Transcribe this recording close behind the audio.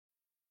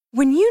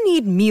When you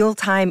need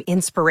mealtime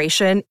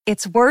inspiration,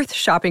 it's worth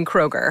shopping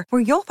Kroger,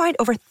 where you'll find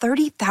over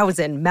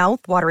 30,000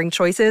 mouth-watering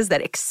choices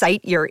that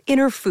excite your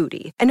inner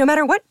foodie. And no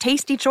matter what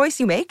tasty choice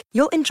you make,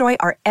 you'll enjoy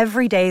our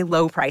everyday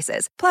low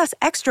prices, plus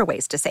extra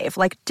ways to save,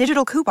 like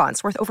digital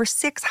coupons worth over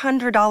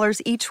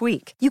 $600 each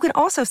week. You can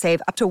also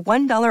save up to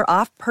 $1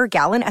 off per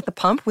gallon at the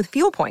pump with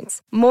fuel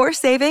points. More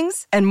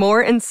savings and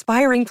more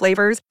inspiring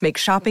flavors make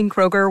shopping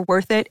Kroger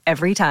worth it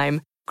every time.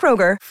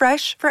 Kroger,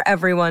 fresh for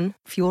everyone.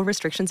 Fuel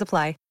restrictions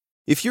apply.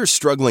 If you're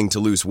struggling to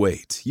lose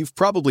weight, you've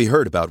probably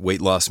heard about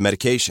weight loss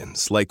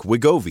medications like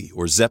Wegovy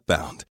or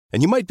Zepbound,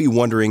 and you might be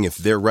wondering if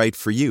they're right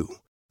for you.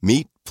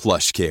 Meet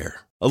PlushCare,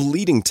 a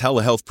leading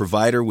telehealth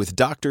provider with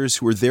doctors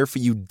who are there for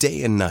you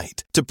day and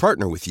night to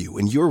partner with you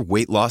in your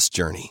weight loss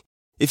journey.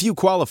 If you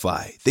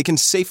qualify, they can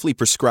safely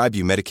prescribe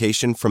you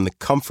medication from the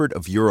comfort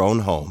of your own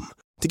home.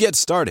 To get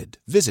started,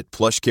 visit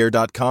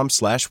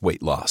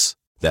plushcare.com/weightloss.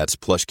 That's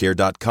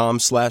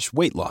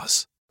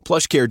plushcare.com/weightloss.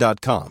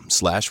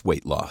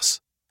 plushcare.com/weightloss.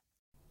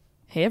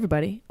 Hey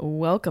everybody,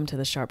 welcome to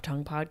the Sharp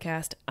Tongue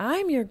Podcast.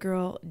 I'm your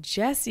girl,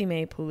 Jessie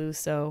Mae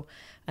Peluso.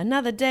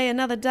 Another day,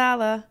 another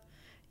dollar.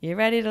 You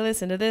ready to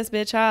listen to this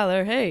bitch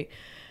holler? Hey,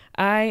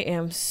 I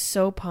am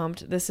so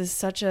pumped. This is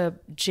such a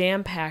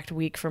jam-packed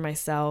week for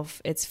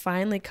myself. It's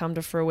finally come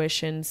to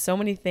fruition. So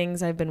many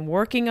things I've been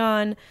working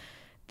on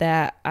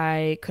that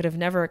I could have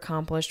never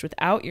accomplished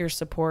without your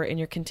support and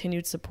your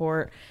continued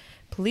support.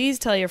 Please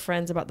tell your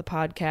friends about the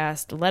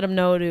podcast. Let them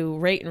know to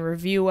rate and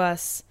review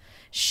us.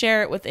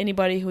 Share it with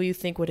anybody who you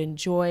think would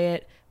enjoy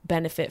it,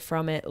 benefit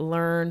from it,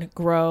 learn,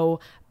 grow,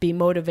 be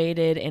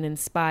motivated and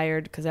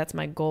inspired, because that's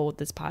my goal with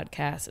this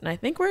podcast. And I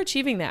think we're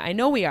achieving that. I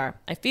know we are.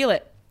 I feel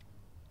it.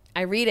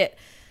 I read it.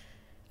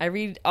 I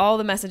read all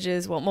the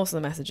messages, well, most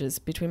of the messages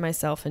between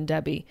myself and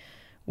Debbie.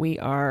 We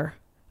are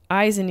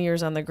eyes and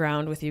ears on the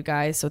ground with you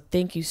guys. So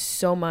thank you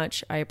so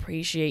much. I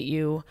appreciate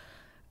you.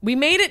 We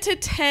made it to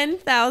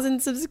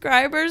 10,000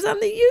 subscribers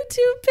on the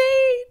YouTube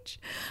page.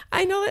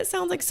 I know that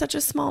sounds like such a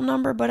small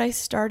number, but I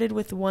started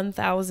with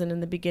 1,000 in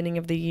the beginning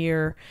of the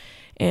year,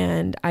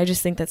 and I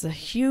just think that's a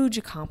huge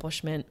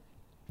accomplishment.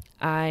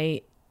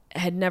 I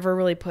had never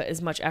really put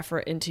as much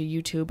effort into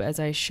YouTube as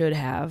I should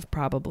have,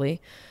 probably,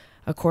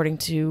 according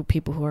to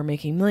people who are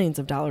making millions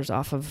of dollars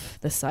off of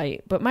the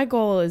site. But my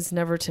goal is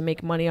never to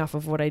make money off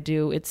of what I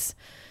do. It's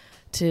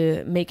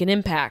to make an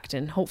impact,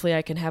 and hopefully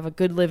I can have a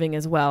good living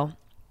as well.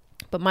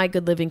 But my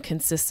good living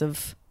consists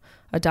of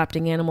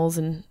adopting animals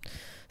and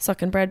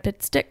sucking Brad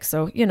Pitt's dick.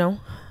 So, you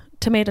know,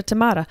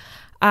 tomato.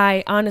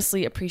 I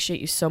honestly appreciate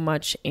you so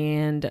much.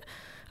 And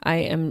I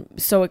am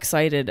so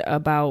excited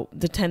about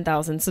the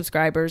 10,000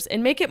 subscribers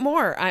and make it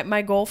more.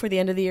 My goal for the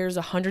end of the year is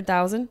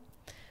 100,000.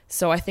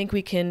 So I think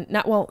we can,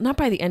 not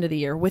by the end of the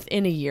year,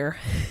 within a year.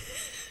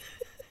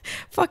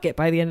 Fuck it,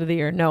 by the end of the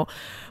year. No,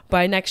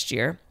 by next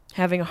year,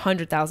 having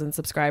 100,000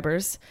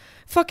 subscribers.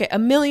 Fuck it,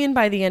 1 million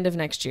by the end of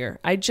next year.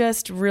 I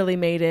just really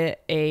made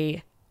it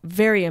a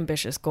very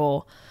ambitious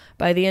goal.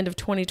 By the end of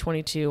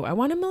 2022, I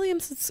want 1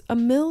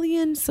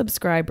 million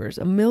subscribers.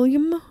 A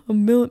million,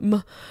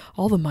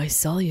 all the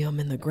mycelium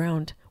in the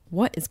ground.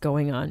 What is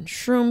going on?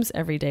 Shrooms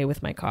every day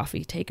with my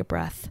coffee. Take a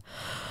breath.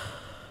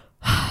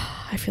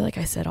 I feel like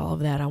I said all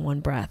of that on one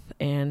breath,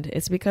 and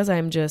it's because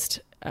I'm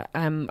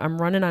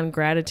running on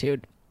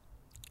gratitude.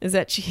 Is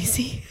that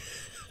cheesy?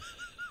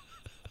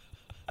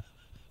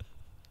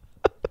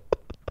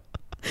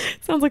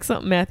 Sounds like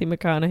something Matthew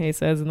McConaughey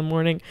says in the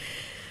morning.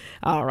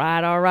 All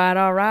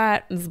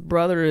right. This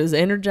brother is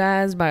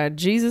energized by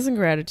Jesus and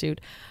gratitude.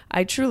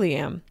 I truly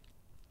am.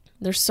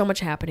 There's so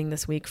much happening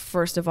this week.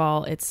 First of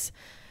all, it's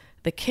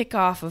the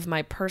kickoff of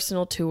my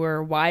personal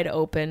tour, Wide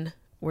Open.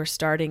 We're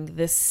starting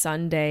this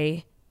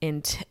Sunday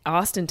in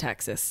Austin,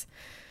 Texas.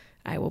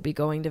 I will be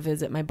going to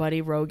visit my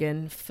buddy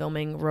Rogan,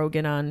 filming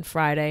Rogan on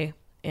Friday,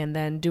 and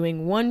then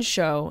doing one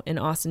show in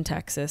Austin,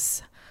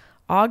 Texas,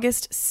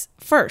 August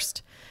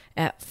 1st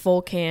at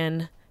Full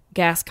Can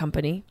Gas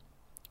Company.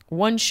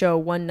 One show,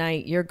 one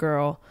night, your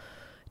girl.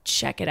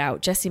 Check it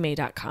out,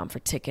 jessiemae.com for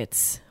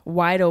tickets.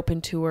 Wide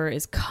Open tour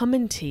is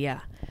coming to you.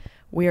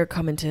 We are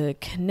coming to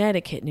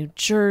Connecticut, New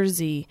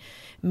Jersey,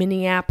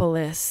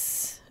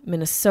 Minneapolis,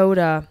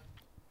 Minnesota,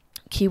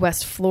 Key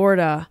West,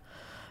 Florida.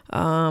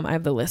 I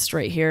have the list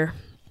right here.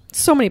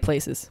 So many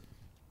places.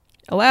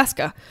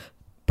 Alaska,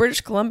 British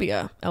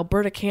Columbia,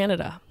 Alberta,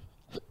 Canada.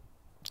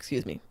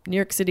 Excuse me. New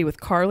York City with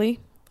Carly.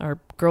 Our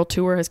girl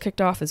tour has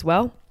kicked off as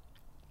well.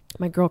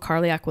 My girl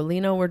Carly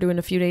Aquilino, we're doing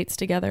a few dates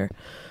together.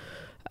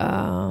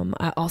 I'll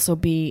also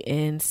be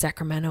in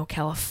Sacramento,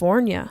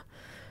 California,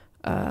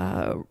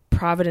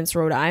 Providence,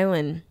 Rhode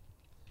Island,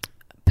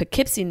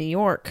 Poughkeepsie, New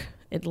York,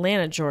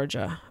 Atlanta,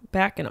 Georgia,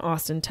 back in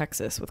Austin,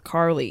 Texas with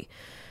Carly,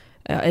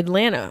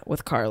 Atlanta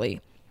with Carly,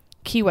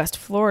 Key West,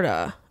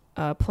 Florida,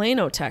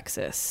 Plano,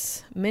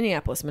 Texas,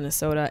 Minneapolis,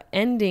 Minnesota,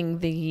 ending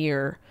the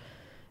year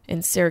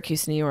in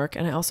Syracuse, New York,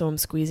 and I also am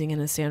squeezing in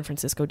a San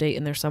Francisco date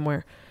in there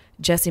somewhere.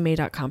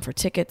 jessiemae.com for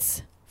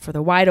tickets for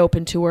the Wide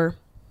Open tour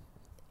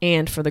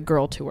and for the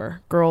girl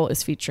tour. Girl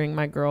is featuring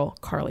my girl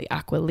Carly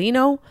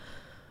Aquilino.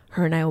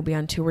 Her and I will be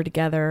on tour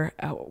together.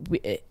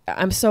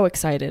 I'm so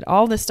excited.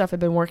 All this stuff I've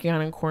been working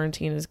on in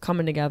quarantine is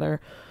coming together.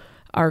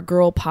 Our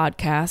girl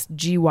podcast,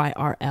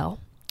 GYRL,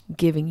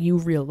 Giving You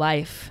Real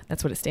Life.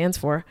 That's what it stands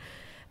for.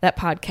 That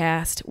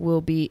podcast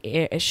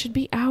it should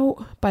be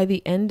out by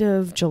the end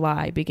of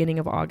July, beginning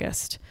of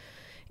August.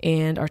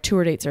 And our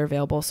tour dates are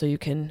available, so you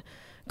can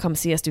come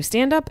see us do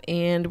stand-up.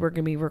 And we're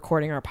going to be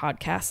recording our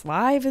podcast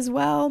live as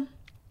well.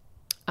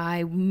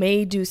 I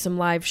may do some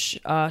live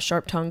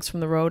Sharp Tongues from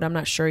the road. I'm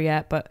not sure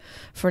yet, but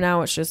for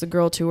now it's just a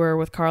girl tour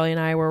with Carly and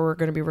I where we're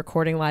going to be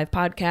recording live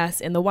podcasts.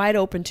 And the Wide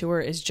Open tour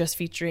is just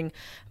featuring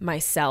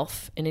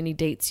myself, and any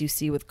dates you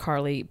see with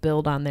Carly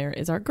billed on there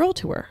is our girl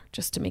tour,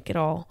 just to make it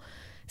all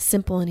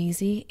simple and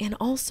easy. And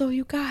also,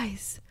 you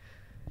guys,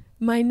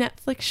 my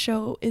Netflix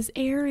show is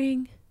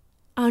airing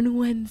on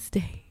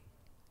Wednesday.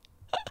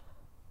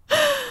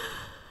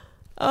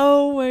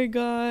 Oh my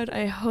God.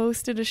 I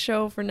hosted a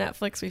show for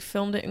Netflix. We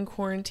filmed it in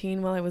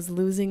quarantine while I was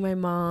losing my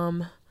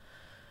mom.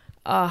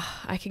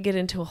 I could get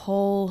into a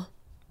whole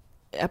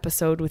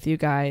episode with you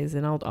guys,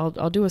 and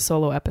I'll do a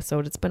solo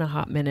episode. It's been a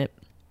hot minute,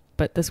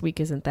 but this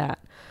week isn't that.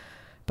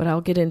 But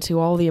I'll get into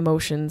all the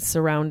emotions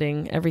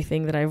surrounding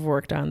everything that I've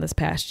worked on this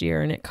past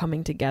year, and it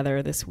coming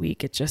together this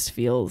week. It just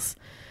feels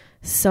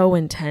so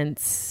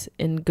intense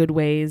in good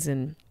ways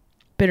and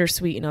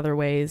bittersweet in other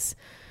ways.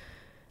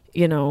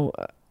 You know,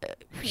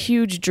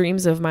 huge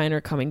dreams of mine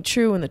are coming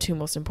true, and the two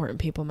most important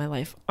people in my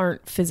life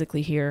aren't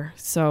physically here.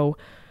 So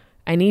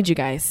I need you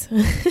guys.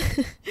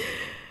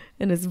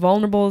 And as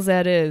vulnerable as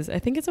that is, I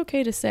think it's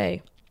okay to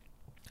say,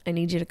 I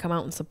need you to come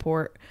out and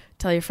support.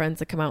 Tell your friends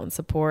to come out and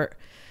support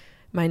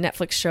my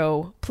Netflix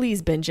show.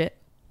 Please binge it.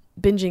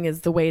 Binging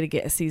is the way to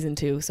get a season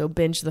 2. So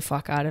binge the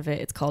fuck out of it.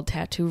 It's called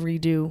Tattoo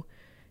Redo.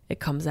 It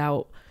comes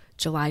out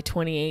July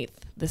 28th,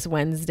 this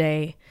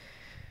Wednesday.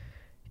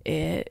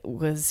 It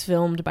was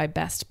filmed by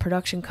Best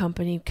Production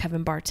Company,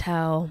 Kevin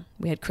Bartel.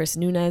 We had Chris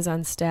Nunez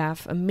on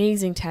staff,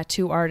 amazing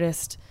tattoo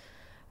artist,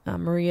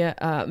 Miriam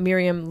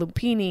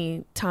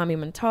Lupini, Tommy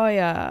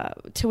Montoya,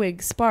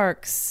 Twig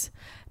Sparks,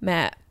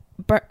 Matt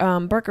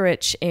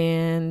Berkerich,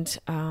 and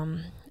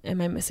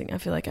am I missing? I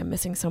feel like I'm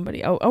missing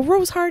somebody. Oh,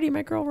 Rose Hardy,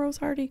 my girl Rose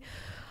Hardy.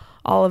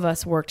 All of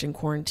us worked in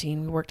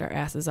quarantine. We worked our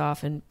asses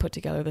off and put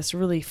together this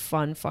really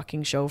fun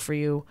fucking show for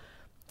you.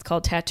 It's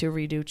called Tattoo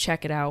Redo.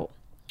 Check it out.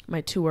 My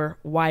tour,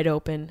 Wide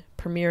Open,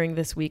 premiering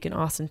this week in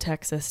Austin,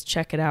 Texas.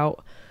 Check it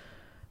out.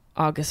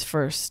 August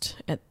 1st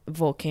at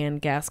Vulcan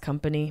Gas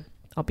Company.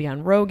 I'll be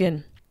on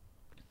Rogan.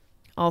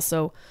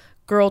 Also,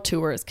 Girl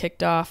Tour is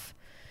kicked off.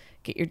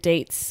 Get your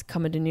dates.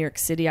 Coming to New York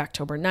City,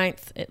 October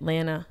 9th.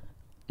 Atlanta,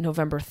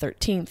 November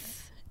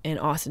 13th. And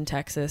Austin,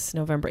 Texas,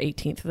 November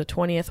 18th to the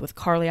 20th with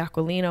Carly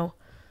Aquilino.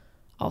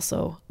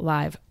 Also,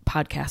 live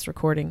podcast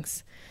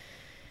recordings.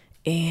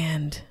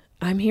 And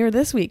I'm here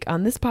this week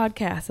on this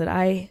podcast that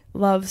I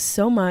love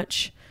so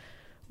much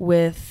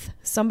with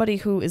somebody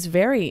who is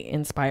very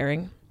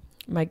inspiring.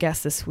 My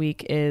guest this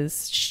week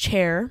is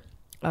chair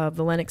of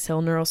the Lenox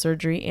Hill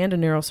Neurosurgery and a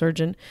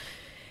neurosurgeon.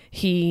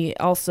 He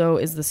also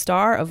is the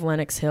star of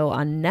Lenox Hill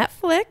on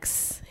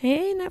Netflix.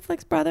 Hey,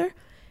 Netflix brother.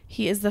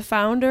 He is the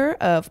founder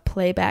of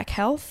Playback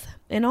Health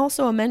and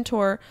also a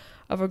mentor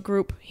of a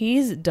group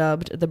he's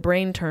dubbed the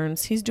Brain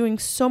Turns. He's doing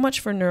so much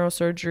for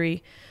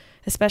neurosurgery,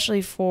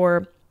 especially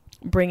for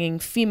bringing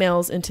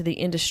females into the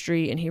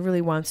industry, and he really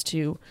wants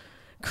to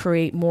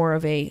create more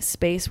of a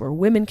space where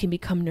women can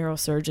become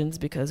neurosurgeons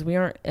because we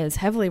aren't as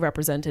heavily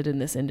represented in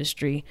this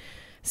industry.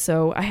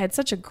 So I had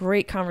such a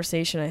great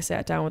conversation. I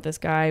sat down with this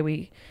guy.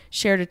 We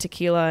shared a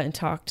tequila and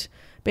talked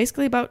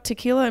basically about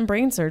tequila and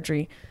brain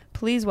surgery.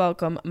 Please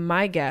welcome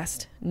my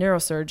guest,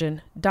 neurosurgeon,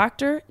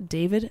 Dr.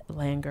 David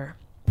Langer.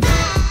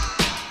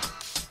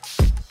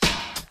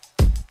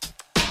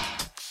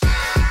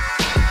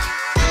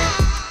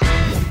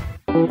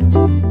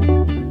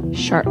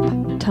 Sharp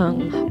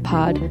Tongue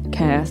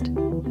Podcast.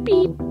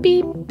 Beep,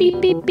 beep,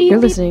 beep, beep, beep. You're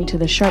listening to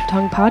the Sharp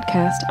Tongue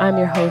Podcast. I'm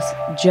your host,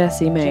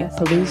 Jessie Mae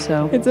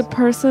Peluso. It's a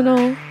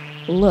personal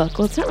look.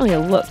 Well, it's not really a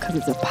look because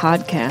it's a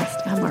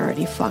podcast. I'm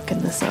already fucking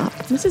this up.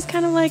 This is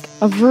kind of like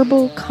a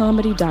verbal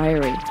comedy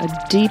diary,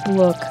 a deep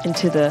look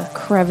into the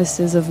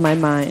crevices of my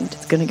mind.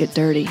 It's gonna get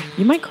dirty.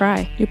 You might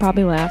cry. You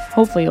probably laugh.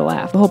 Hopefully you'll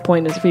laugh. The whole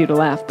point is for you to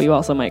laugh, but you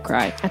also might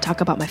cry. I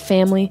talk about my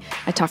family.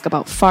 I talk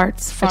about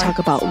farts. I talk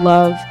about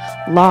love,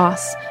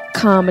 loss,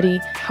 comedy,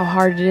 how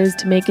hard it is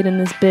to make it in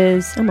this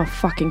biz. I'm a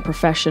fucking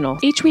professional.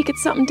 Each week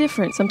it's something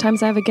different.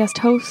 Sometimes I have a guest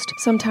host.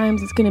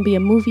 Sometimes it's going to be a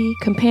movie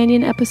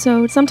companion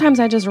episode. Sometimes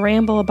I just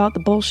ramble about the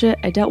bullshit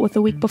I dealt with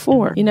the week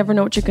before. You never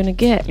know what you're going to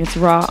get. It's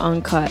raw,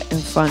 uncut, and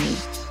funny.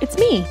 It's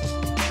me.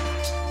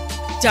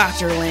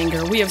 Dr.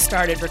 Langer, we have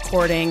started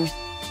recording.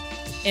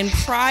 And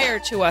prior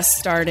to us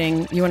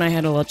starting, you and I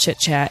had a little chit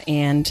chat,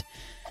 and,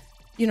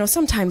 you know,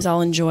 sometimes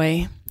I'll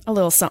enjoy a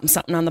little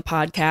something on the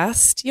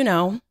podcast, you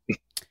know.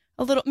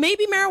 A little,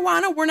 maybe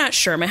marijuana. We're not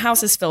sure. My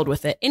house is filled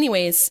with it.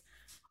 Anyways,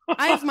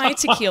 I have my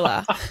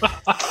tequila.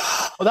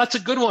 Oh, that's a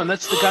good one.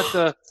 That's got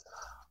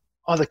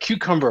the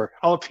cucumber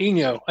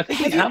jalapeno. I think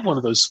we have one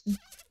of those.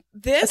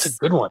 this That's a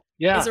good one.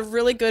 Yeah. is a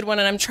really good one,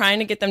 and I'm trying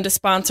to get them to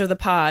sponsor the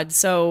pod.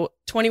 So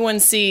 21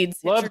 Seeds.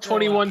 Love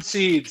 21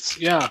 Seeds.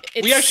 Yeah.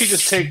 We actually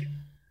just take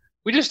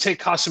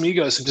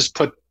Casamigos and just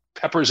put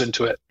peppers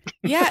into it.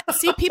 Yeah.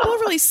 See, people are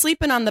really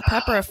sleeping on the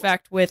pepper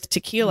effect with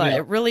tequila. Yeah.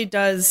 It really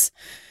does.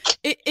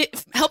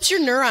 It helps your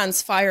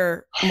neurons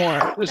fire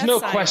more. There's That's no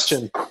science.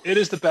 question. It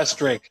is the best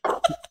drink.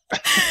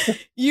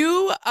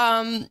 You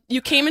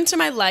came into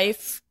my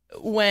life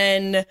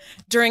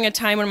during a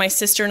time when my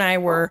sister and I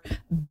were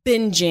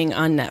binging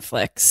on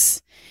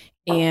Netflix,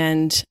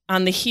 and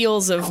on the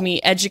heels of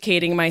me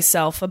educating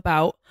myself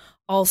about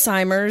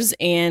Alzheimer's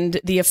and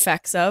the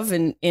effects of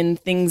and in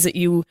things that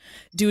you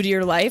do to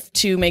your life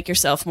to make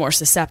yourself more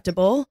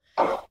susceptible.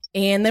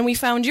 And then we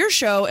found your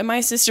show, and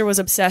my sister was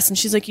obsessed, and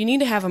she's like, you need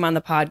to have him on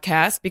the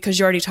podcast because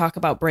you already talk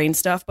about brain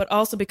stuff, but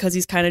also because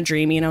he's kind of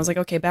dreamy. And I was like,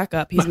 okay, back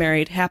up. He's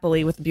married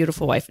happily with a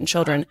beautiful wife and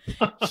children.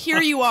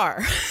 Here you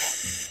are.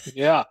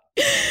 Yeah.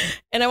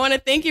 And I want to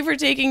thank you for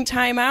taking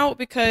time out,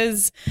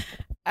 because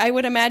I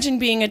would imagine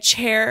being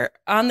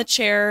on the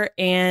chair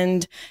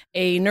and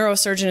a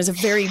neurosurgeon is a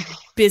very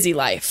busy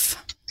life.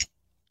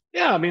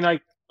 Yeah. I mean, I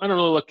don't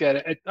really look at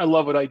it. I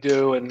love what I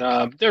do, and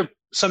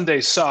some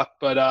days suck,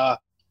 but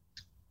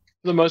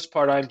for the most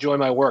part, I enjoy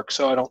my work,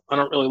 so I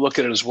don't really look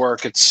at it as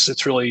work.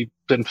 It's really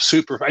been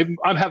super.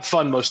 I have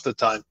fun most of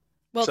the time.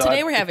 Well, so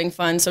today we're having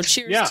fun, so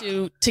cheers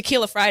to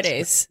Tequila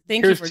Fridays.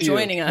 Thank you for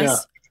joining us. Yeah.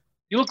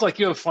 You look like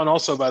you have fun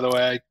also, by the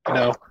way.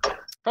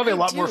 Probably a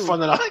lot more fun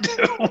than I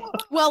do.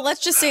 Well, let's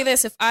just say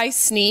this. If I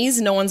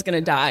sneeze, no one's going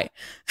to die.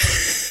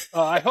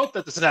 I hope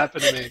that doesn't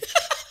happen to me.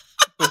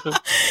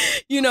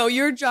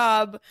 Your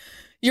job,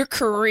 your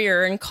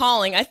career and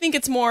calling, I think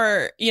it's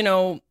more,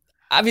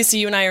 obviously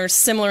you and I are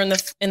similar in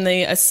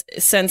the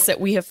sense that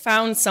we have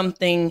found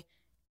something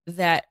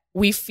that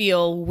we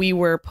feel we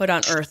were put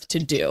on earth to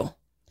do,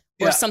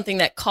 or something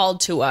that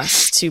called to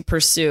us to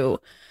pursue.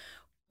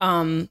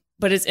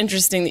 But it's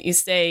interesting that you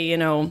say,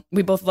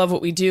 we both love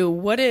what we do.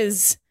 What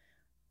is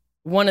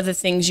one of the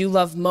things you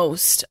love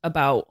most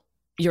about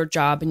your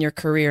job and your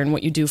career and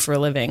what you do for a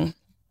living?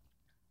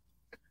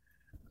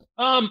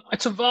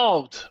 It's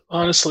evolved,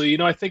 honestly.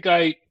 I think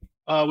I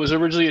was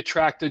originally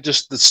attracted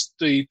just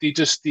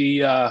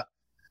the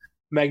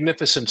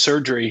magnificent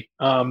surgery.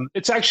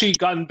 It's actually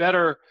gotten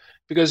better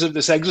because of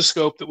this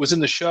exoscope that was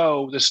in the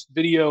show. This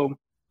video,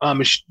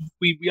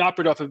 we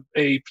operate off of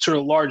a sort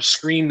of large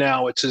screen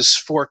now. It's this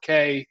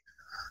 4K,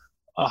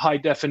 high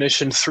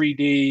definition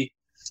 3D,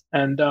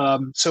 and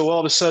so all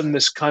of a sudden,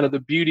 this kind of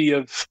the beauty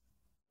of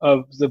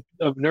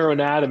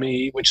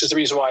neuroanatomy, which is the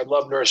reason why I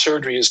love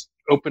neurosurgery, is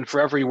open for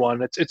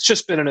everyone. It's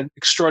just been an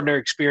extraordinary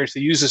experience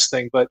to use this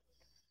thing, but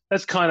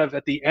that's kind of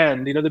at the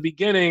end. The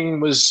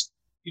beginning was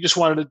you just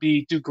wanted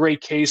to do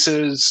great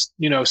cases,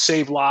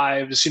 save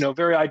lives,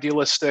 very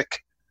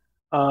idealistic.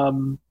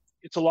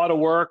 It's a lot of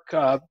work,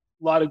 a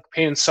lot of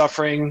pain and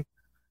suffering.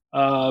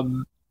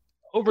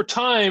 Over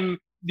time,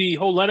 the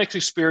whole Lennox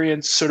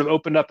experience sort of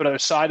opened up another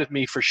side of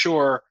me for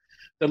sure.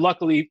 That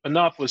luckily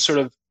enough was sort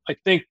of, I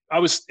think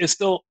I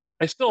still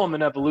am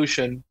in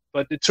evolution,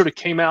 but it sort of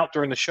came out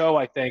during the show,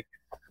 I think,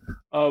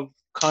 of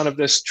kind of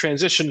this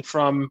transition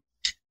from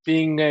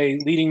being a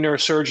leading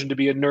neurosurgeon to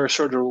be a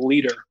neurosurgical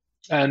leader.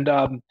 And,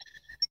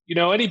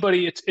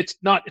 anybody, it's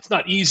not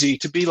easy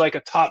to be like a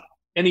top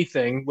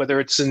anything, whether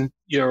it's in,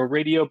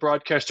 radio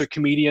broadcaster,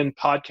 comedian,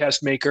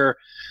 podcast maker.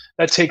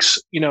 That takes,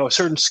 a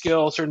certain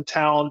skill, certain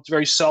talent. It's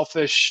very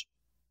selfish.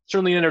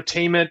 Certainly in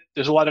entertainment,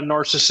 there's a lot of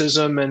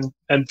narcissism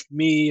and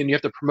me, and you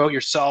have to promote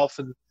yourself.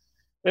 And,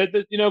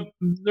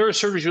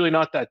 neurosurgery is really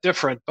not that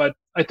different. But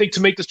I think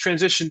to make this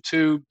transition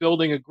to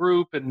building a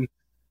group and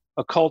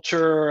a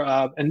culture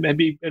and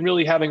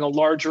really having a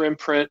larger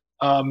imprint,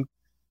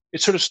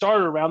 it sort of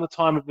started around the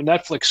time of the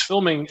Netflix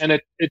filming, and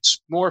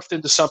it's morphed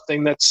into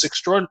something that's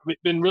extraordinary.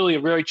 Been really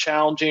a very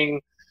challenging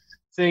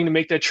thing to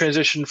make that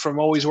transition from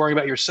always worrying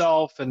about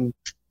yourself and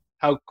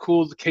how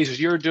cool the cases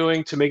you're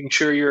doing to making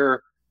sure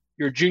your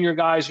junior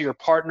guys or your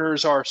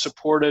partners are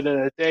supported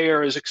and that they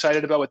are as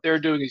excited about what they're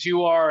doing as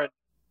you are.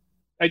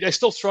 And I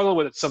still struggle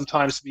with it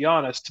sometimes, to be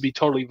honest, to be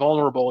totally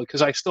vulnerable,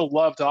 because I still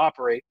love to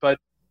operate, but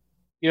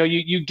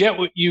you get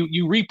what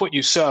you reap what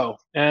you sow.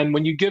 And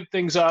when you give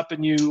things up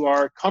and you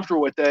are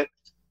comfortable with it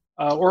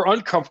or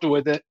uncomfortable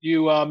with it,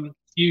 you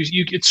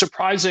it's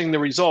surprising the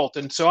result.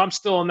 And so I'm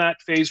still in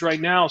that phase right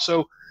now.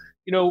 So,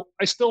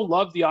 I still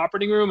love the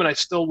operating room, and I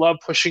still love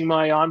pushing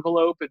my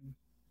envelope and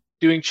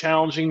doing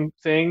challenging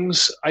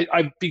things.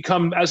 I've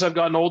become, as I've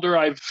gotten older,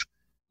 I've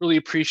really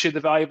appreciated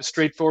the value of a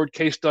straightforward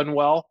case done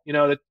well,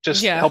 that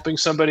just helping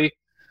somebody.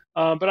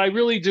 But I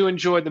really do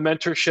enjoy the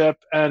mentorship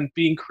and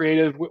being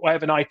creative. I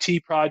have an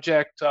IT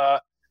project,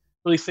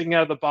 really thinking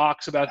out of the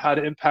box about how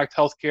to impact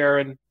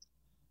healthcare, and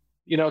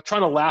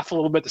trying to laugh a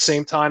little bit at the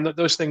same time.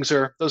 Those things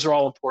are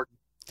all important.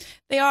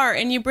 They are,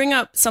 and you bring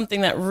up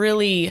something that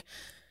really,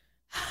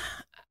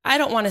 I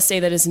don't want to say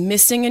that is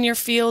missing in your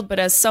field, but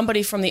as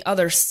somebody from the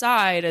other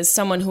side, as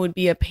someone who would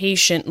be a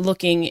patient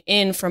looking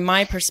in from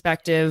my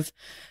perspective,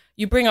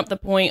 you bring up the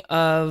point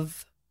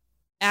of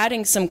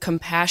adding some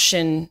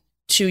compassion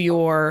to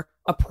your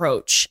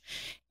approach.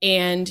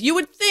 And you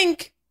would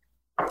think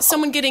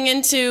someone getting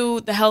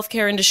into the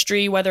healthcare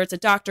industry, whether it's a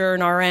doctor,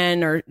 an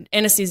RN, or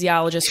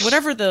anesthesiologist,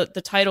 whatever the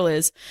title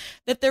is,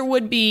 that there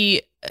would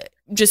be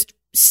just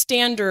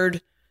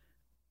standard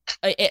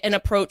an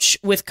approach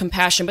with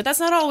compassion, but that's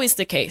not always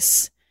the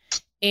case.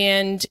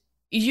 And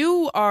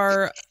you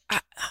are,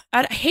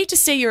 I hate to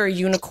say you're a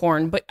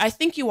unicorn, but I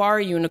think you are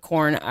a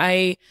unicorn.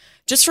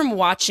 Just from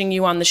watching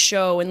you on the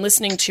show and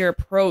listening to your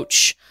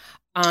approach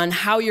on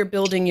how you're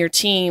building your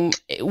team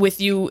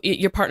with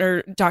your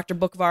partner, Dr.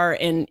 Boockvar,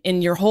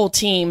 and your whole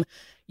team,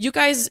 you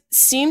guys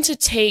seem to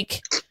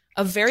take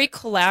a very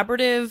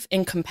collaborative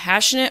and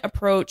compassionate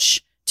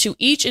approach to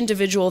each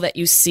individual that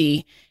you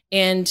see.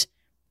 And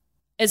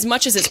as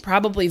much as it's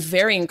probably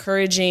very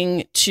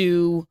encouraging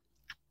to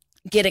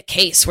get a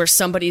case where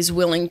somebody's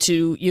willing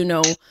to,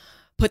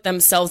 put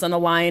themselves on the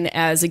line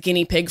as a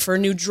guinea pig for a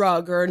new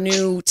drug or a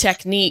new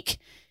technique,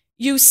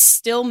 you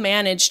still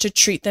manage to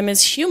treat them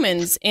as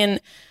humans. And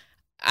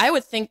I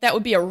would think that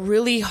would be a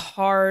really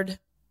hard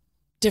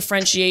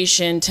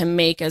differentiation to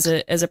make as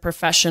a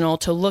professional,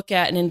 to look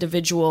at an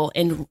individual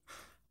and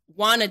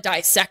want to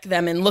dissect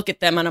them and look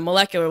at them on a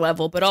molecular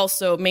level, but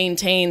also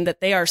maintain that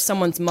they are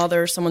someone's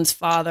mother, someone's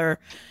father.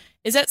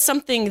 Is that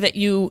something that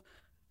you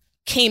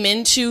came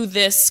into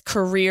this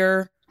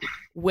career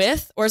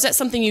with, or is that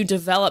something you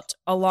developed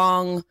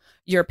along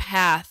your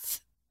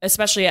path,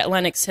 especially at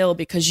Lenox Hill,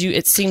 because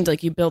it seemed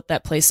like you built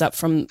that place up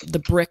from the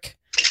brick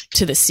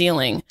to the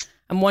ceiling?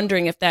 I'm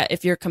wondering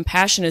if your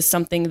compassion is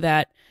something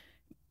that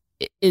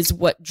is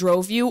what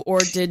drove you, or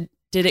did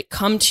it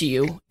come to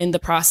you in the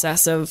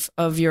process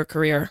of your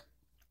career?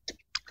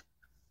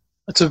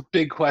 That's a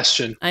big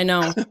question. I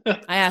know.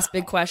 I ask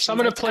big questions. So I'm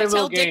going to play a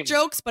little game. I tell dick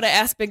jokes, but I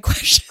ask big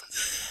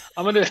questions.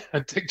 I'm going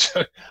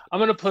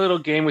to play a little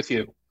game with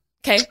you.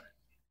 Okay.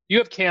 You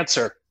have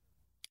cancer.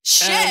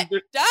 Shit,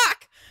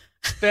 Doc.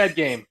 Bad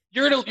game.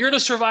 You're gonna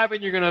survive,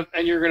 and you're gonna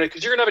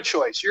because you're gonna have a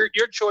choice. Your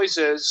choice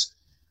is,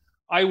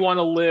 I want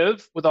to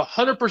live with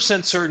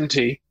 100%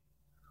 certainty,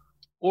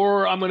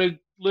 or I'm going to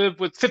live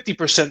with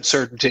 50%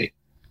 certainty.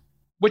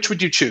 Which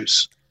would you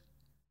choose?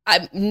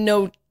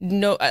 No,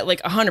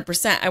 like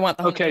 100%. I want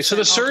the 100%. Okay, so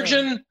the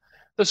surgeon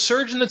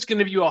that's going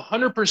to give you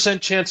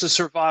 100% chance of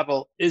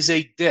survival is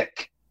a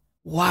dick.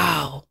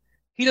 Wow.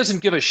 He doesn't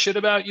give a shit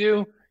about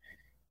you.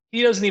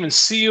 He doesn't even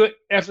see you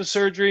after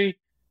surgery.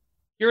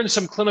 You're in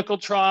some clinical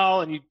trial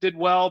and you did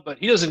well, but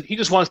he doesn't. He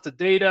just wants the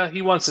data.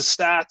 He wants the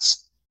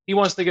stats. He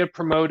wants to get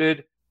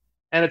promoted.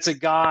 And it's a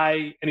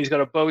guy, and he's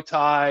got a bow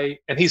tie,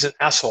 and he's an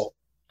asshole.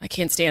 I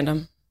can't stand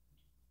him.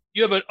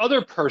 You have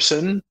another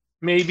person,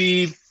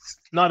 maybe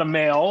not a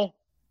male,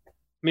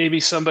 maybe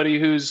somebody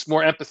who's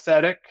more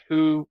empathetic,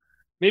 who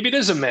maybe it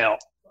is a male.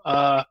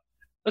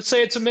 Let's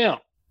say it's a male,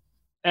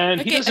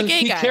 and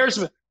he cares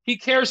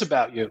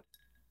about you.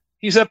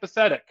 He's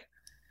empathetic.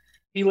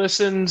 He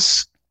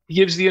listens. He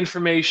gives the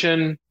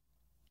information,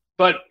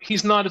 but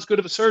he's not as good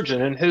of a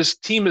surgeon, and his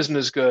team isn't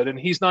as good, and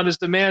he's not as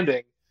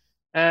demanding,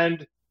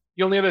 and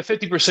you only have a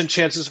 50%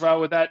 chance of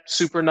survival with that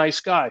super nice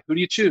guy. Who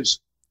do you choose?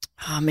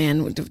 Oh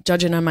man,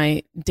 judging on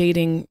my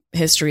dating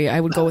history,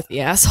 I would go with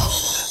the asshole.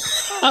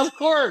 Of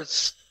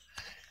course.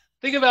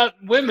 Think about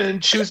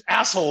women choose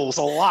assholes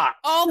a lot.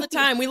 All the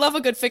time. We love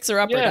a good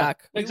fixer-upper,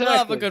 Doc. We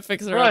love a good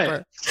fixer-upper.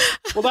 Right.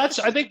 Well, I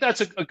think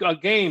that's a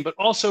game, but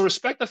also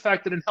respect the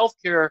fact that in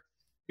healthcare,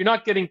 you're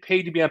not getting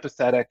paid to be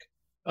empathetic.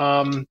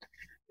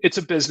 It's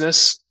a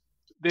business.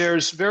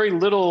 There's very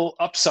little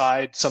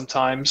upside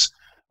sometimes.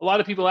 A lot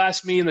of people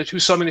ask me who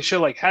saw me in the show,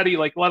 like, how do you,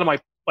 like, a lot of my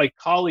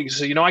colleagues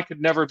say, I could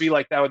never be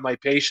like that with my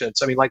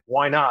patients. I mean, like,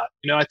 why not?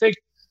 I think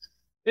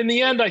in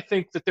the end, I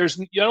think that I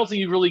don't think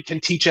you really can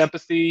teach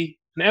empathy.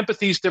 And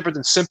empathy is different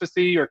than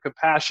sympathy or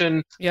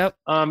compassion. Yep.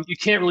 You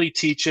can't really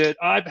teach it.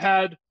 I've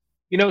had,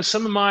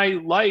 some of my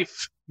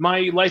life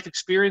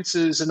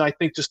experiences, and I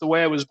think just the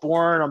way I was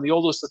born. I'm the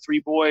oldest of three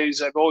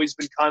boys. I've always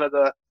been kind of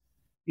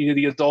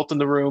the adult in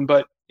the room,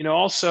 but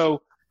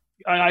also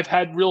I've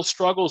had real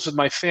struggles with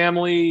my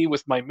family,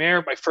 with my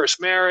first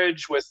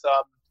marriage, with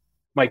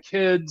my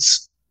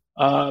kids,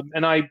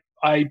 and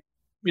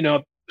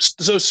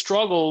those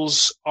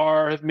struggles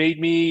have made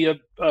me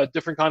a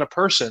different kind of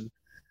person.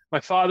 My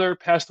father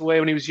passed away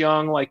when he was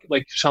young, like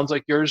sounds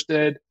like yours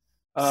did.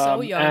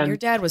 So young. And your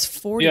dad was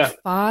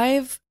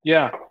 45.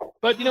 Yeah.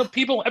 But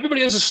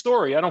everybody has a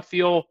story. I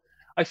feel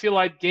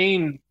I'd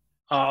gained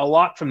a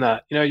lot from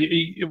that. I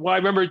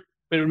remember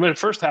when it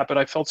first happened,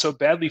 I felt so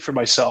badly for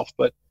myself,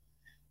 but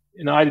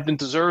I didn't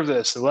deserve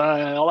this.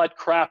 All that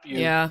crap you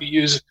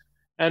use.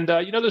 And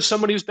there's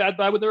somebody whose dad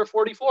died when they were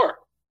 44,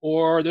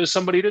 or there's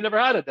somebody who never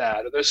had a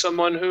dad, or there's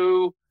someone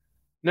who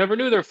never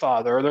knew their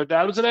father, or their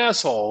dad was an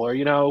asshole, or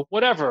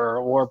whatever,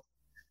 or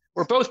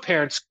both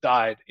parents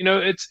died.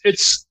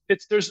 It's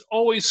there's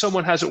always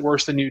someone has it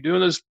worse than you do,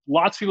 and there's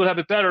lots of people that have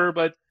it better.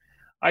 But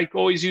I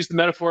always use the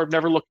metaphor of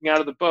never looking out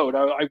of the boat.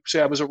 I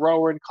say I was a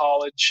rower in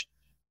college.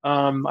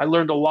 I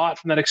learned a lot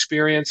from that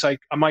experience.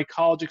 My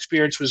college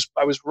experience was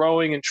I was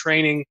rowing and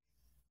training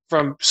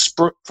from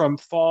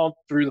fall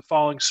through the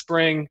following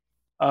spring.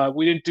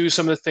 We didn't do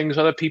some of the things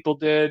other people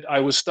did. I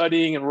was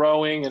studying and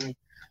rowing, and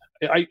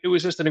it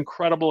was just an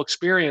incredible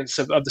experience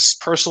of this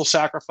personal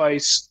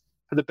sacrifice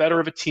for the better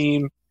of a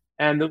team.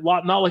 And the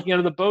not looking out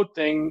of the boat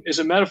thing is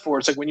a metaphor.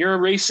 It's like when you're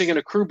racing in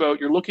a crew boat,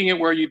 you're looking at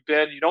where you've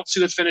been, you don't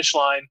see the finish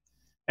line,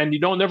 and you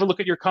don't never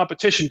look at your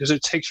competition because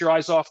it takes your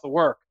eyes off the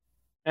work.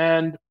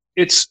 And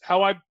it's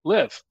how I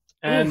live.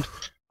 And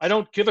I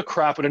don't give a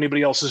crap what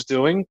anybody else is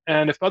doing.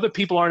 And if other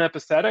people aren't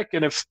empathetic,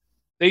 and if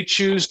they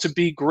choose to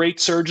be great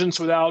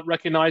surgeons without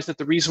recognizing that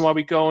the reason why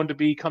we go and to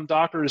become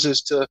doctors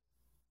is to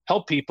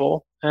help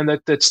people, and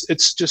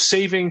it's just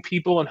saving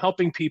people and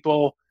helping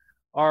people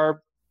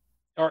are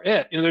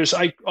it.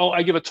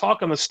 I give a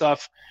talk on this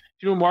stuff.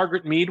 Do you know who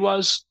Margaret Mead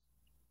was?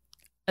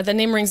 The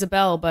name rings a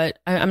bell, but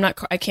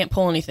I can't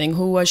pull anything.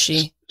 Who was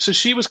she? So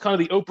she was kind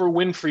of the Oprah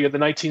Winfrey of the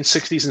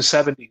 1960s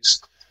and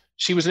 70s.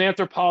 She was an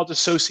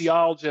anthropologist,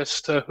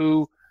 sociologist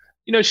who,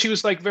 she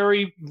was like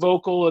very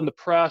vocal in the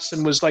press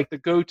and was like the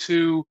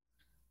go-to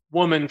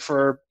woman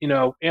for,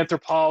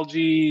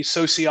 anthropology,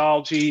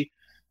 sociology,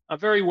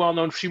 very well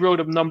known. She wrote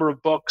a number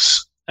of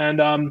books.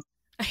 And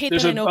I hate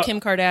that I know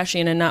Kim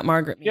Kardashian and not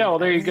Margaret Mead. Yeah, well,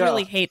 there you go. I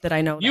really hate that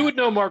I know that. You would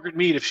know Margaret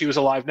Mead if she was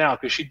alive now,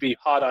 because she'd be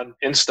hot on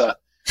Insta.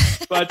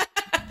 But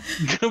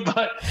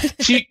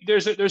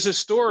there's a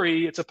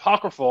story, it's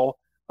apocryphal,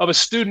 of a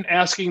student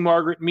asking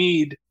Margaret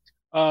Mead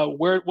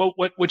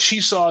what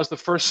she saw as the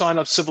first sign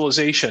of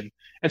civilization.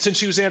 And since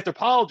she was an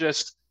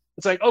anthropologist,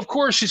 it's like, of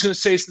course she's going to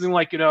say something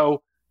like,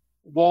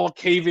 wall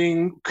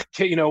caving,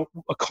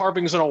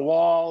 carvings on a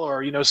wall,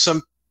 or,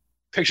 some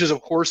pictures of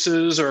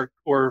horses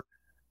or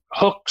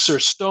hooks or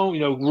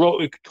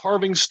stone,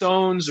 carving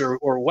stones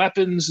or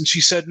weapons. And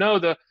she said, no,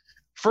 the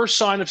first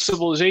sign of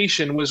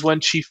civilization was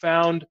when she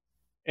found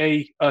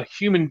a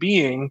human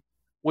being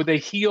with a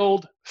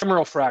healed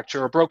femoral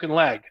fracture or broken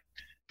leg.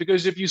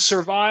 Because if you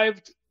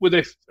survived with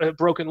a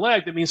broken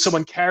leg, that means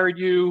someone carried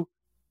you,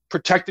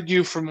 protected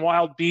you from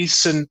wild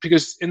beasts. And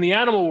because in the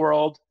animal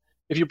world,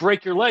 if you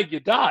break your leg, you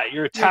die.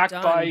 You're attacked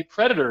by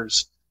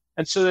predators.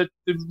 And so that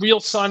the real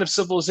sign of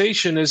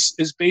civilization is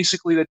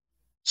basically that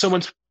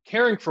someone's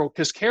caring for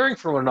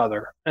one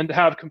another, and to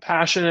have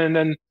compassion,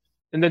 and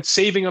then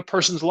saving a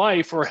person's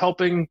life or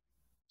helping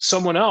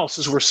someone else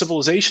is where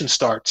civilization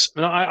starts.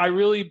 And I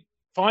really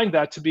find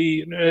that to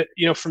be,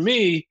 for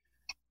me,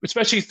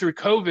 especially through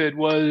COVID,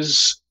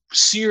 was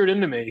seared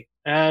into me.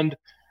 And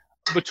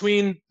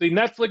between the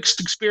Netflix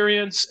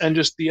experience and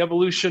just the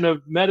evolution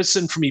of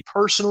medicine for me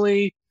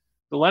personally,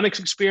 the Lennox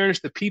experience,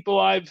 the people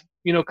I've,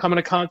 come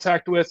into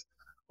contact with,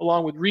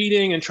 along with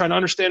reading and trying to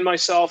understand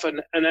myself,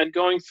 and then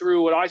going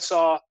through what I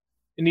saw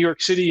in New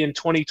York City in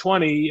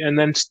 2020, and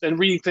then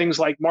reading things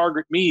like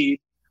Margaret Mead,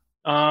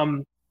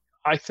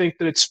 I think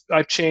that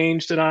I've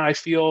changed, and I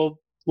feel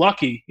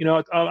lucky.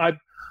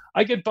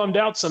 I get bummed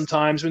out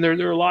sometimes when there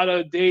are a lot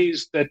of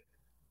days that,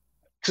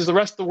 because the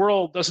rest of the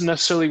world doesn't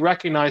necessarily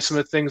recognize some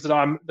of the things that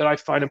I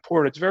find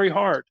important. It's very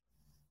hard,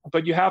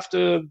 but you have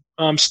to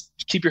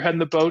keep your head in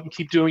the boat and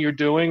keep doing what you're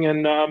doing,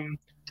 and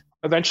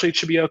eventually it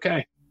should be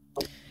okay.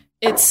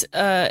 It's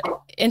an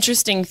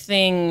interesting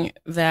thing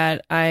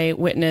that I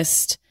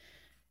witnessed,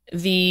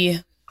 the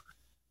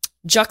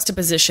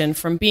juxtaposition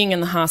from being in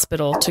the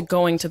hospital to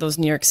going to those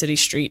New York City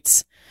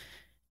streets.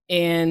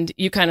 And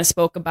you kind of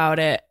spoke about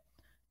it,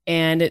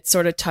 and it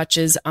sort of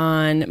touches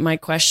on my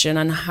question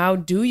on how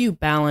do you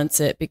balance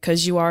it?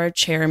 Because you are a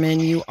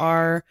chairman, you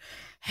are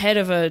head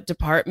of a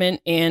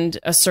department and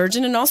a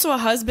surgeon, and also a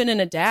husband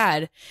and a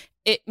dad.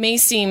 It may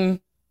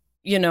seem,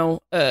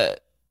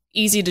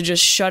 easy to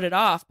just shut it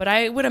off, but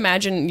I would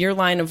imagine your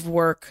line of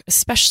work,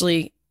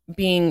 especially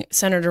being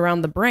centered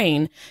around the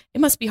brain, it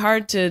must be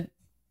hard to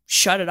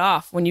shut it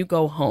off when you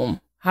go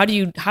home. How do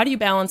you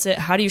balance it?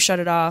 How do you shut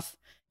it off?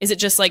 Is it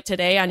just like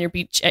today on your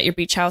beach, at your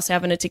beach house,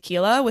 having a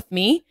tequila with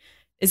me?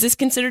 Is this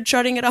considered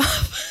shutting it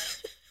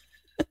off?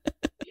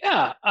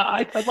 Yeah,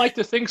 I'd like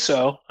to think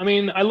so. I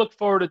mean, I look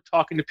forward to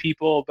talking to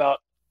people about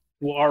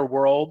our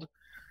world.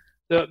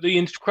 The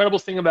incredible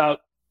thing about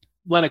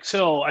Lenox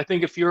Hill, I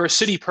think if you're a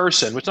city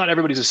person, which not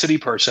everybody's a city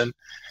person,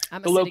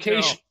 I'm the a city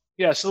location, girl.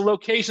 yeah, so the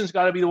location's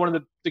got to be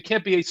there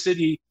can't be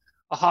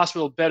a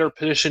hospital better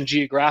positioned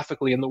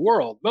geographically in the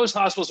world. Most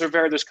hospitals are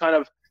there's kind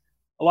of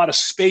a lot of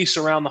space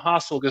around the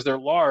hospital because they're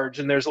large,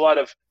 and there's a lot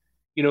of,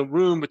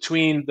 room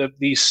between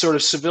the sort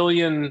of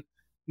civilian,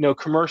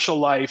 commercial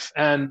life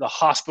and the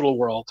hospital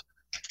world.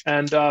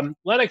 And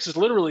Lenox is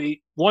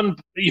literally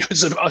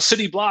it's a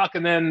city block,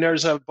 and then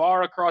there's a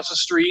bar across the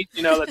street,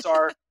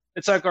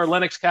 it's like our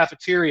Lenox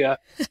cafeteria.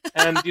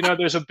 And,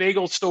 there's a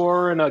bagel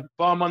store and a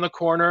bum on the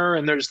corner,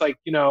 and there's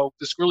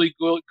this really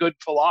good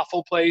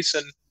falafel place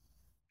and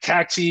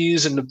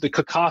taxis and the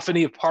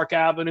cacophony of Park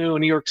Avenue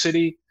in New York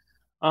City.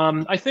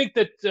 I think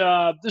that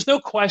there's no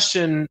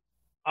question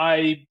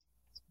I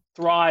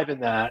thrive in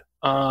that.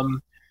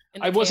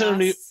 I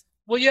wasn't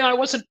I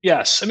wasn't.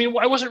 Yes, I mean,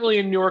 I wasn't really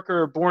a New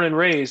Yorker, born and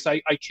raised.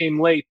 I came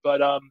late,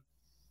 but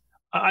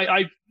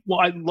I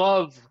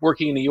love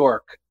working in New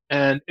York,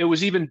 and it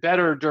was even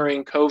better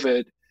during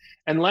COVID.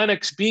 And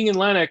Lenox, being in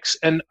Lenox,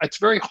 and it's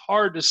very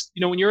hard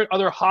to, when you're at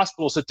other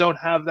hospitals that don't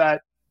have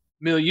that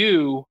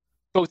milieu,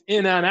 both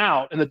in and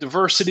out, and the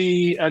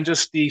diversity and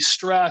just the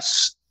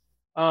stress,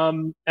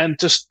 and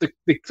just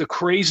the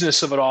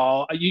craziness of it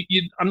all.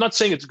 I'm not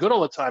saying it's good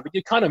all the time, but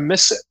you kind of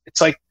miss it.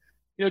 It's like,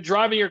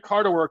 driving your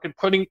car to work and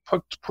pulling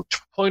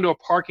to a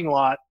parking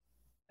lot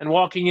and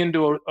walking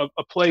into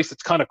a place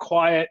that's kind of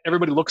quiet.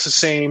 Everybody looks the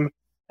same.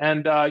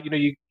 And,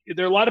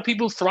 there are a lot of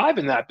people who thrive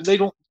in that, but they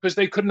don't, because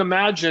they couldn't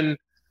imagine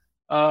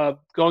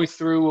going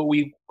through what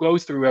we go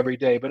through every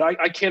day. But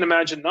I can't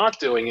imagine not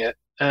doing it.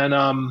 And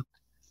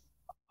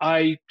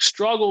I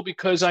struggle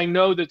because I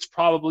know that's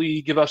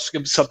probably give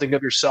something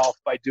of yourself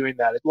by doing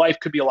that. Life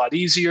could be a lot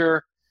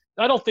easier.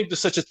 I don't think there's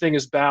such a thing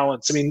as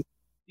balance. I mean,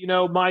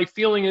 my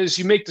feeling is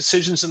you make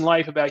decisions in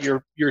life about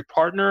your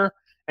partner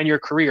and your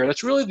career.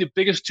 That's really the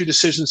biggest two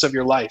decisions of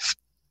your life.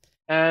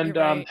 And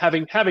right.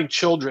 Having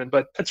children,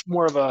 but that's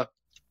more of a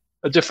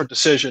different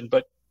decision.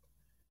 But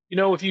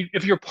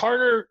if your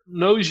partner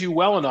knows you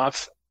well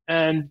enough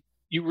and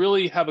you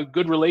really have a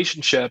good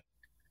relationship,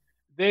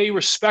 they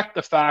respect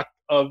the fact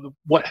of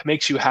what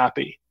makes you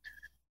happy.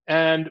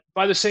 And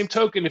by the same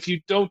token, if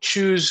you don't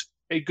choose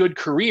a good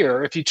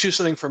career, if you choose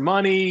something for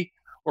money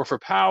or for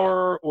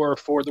power or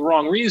for the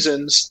wrong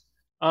reasons,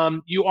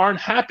 you aren't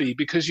happy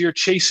because you're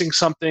chasing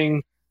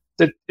something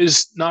that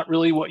is not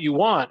really what you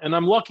want. And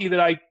I'm lucky that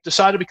I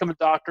decided to become a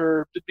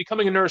doctor.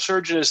 Becoming a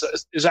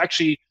neurosurgeon is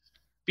actually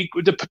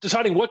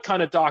deciding what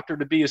kind of doctor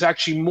to be is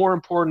actually more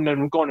important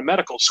than going to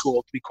medical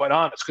school, to be quite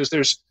honest, because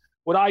there's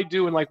what I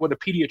do and like what a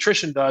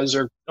pediatrician does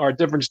are a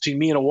difference between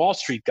me and a Wall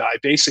Street guy,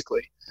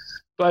 basically.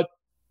 But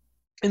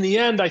in the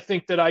end, I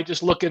think that I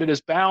just look at it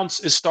as balance.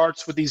 It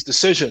starts with these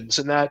decisions,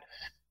 and that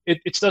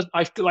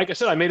like I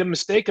said, I made a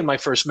mistake in my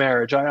first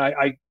marriage.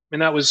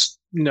 And that was,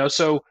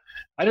 so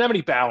I didn't have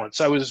any balance.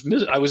 I was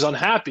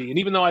unhappy. And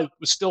even though I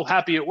was still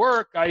happy at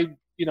work, I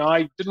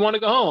didn't want to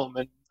go home,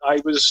 and I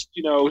was,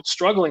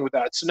 struggling with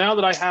that. So now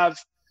that I have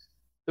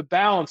the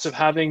balance of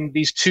having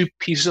these two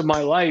pieces of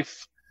my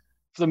life,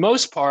 for the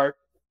most part,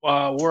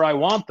 where I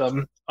want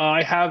them,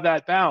 I have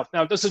that balance.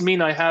 Now, it doesn't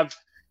mean I have,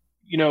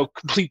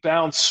 complete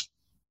balance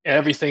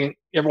everything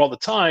all the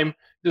time.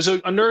 There's a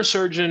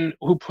neurosurgeon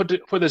who put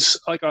this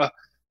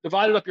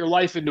divided up your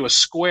life into a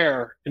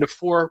square, into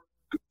four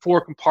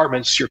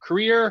compartments: your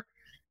career,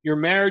 your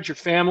marriage, your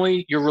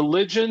family, your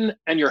religion,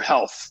 and your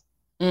health.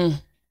 And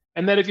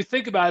that if you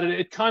think about it,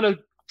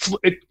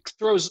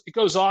 it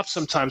goes off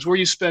sometimes. Where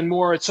you spend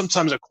more, it's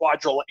sometimes a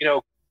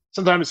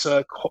sometimes it's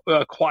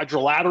a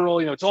quadrilateral.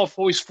 It's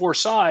always four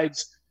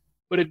sides,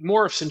 but it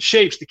morphs and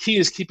shapes. The key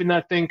is keeping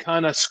that thing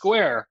kind of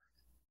square.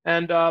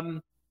 And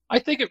I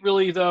think it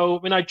really,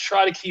 though, I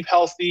try to keep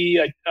healthy.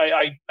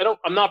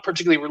 I'm not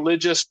particularly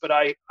religious, but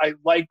I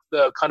like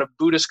the kind of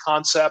Buddhist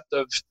concept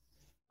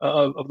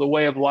of the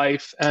way of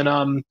life. And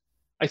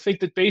I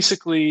think that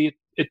basically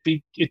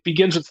it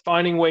begins with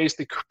finding ways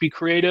to be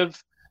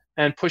creative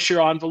and push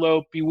your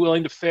envelope, be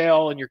willing to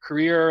fail in your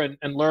career and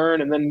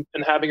learn, and then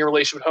having a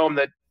relationship at home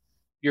that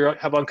you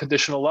have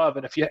unconditional love.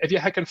 And if you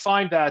can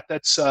find that,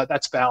 that's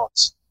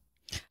balance.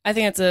 I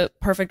think that's a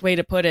perfect way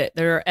to put it.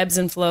 There are ebbs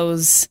and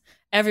flows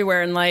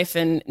everywhere in life,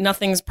 and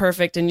nothing's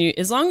perfect. And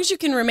as long as you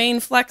can remain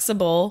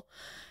flexible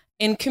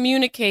and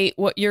communicate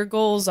what your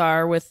goals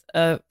are with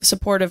a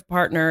supportive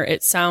partner,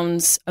 it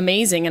sounds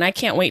amazing. And I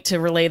can't wait to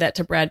relay that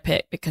to Brad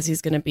Pitt, because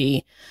he's going to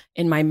be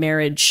in my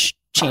marriage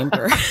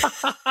chamber.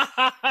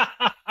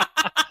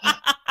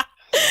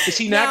 Is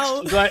he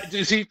next?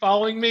 Is he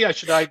following me?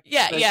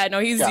 Yeah. No,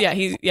 he's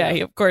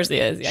he, of course he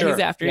is. Yeah, sure. He's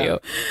after you.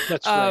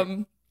 That's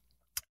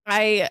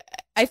great.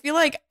 I feel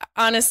like,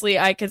 honestly,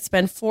 I could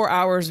spend 4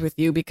 hours with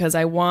you because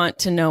I want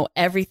to know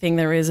everything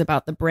there is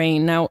about the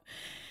brain. Now,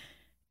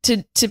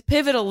 to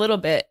pivot a little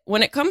bit,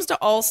 when it comes to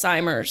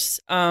Alzheimer's,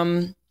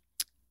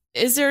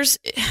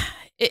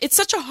 it's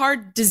such a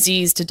hard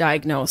disease to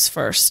diagnose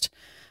first.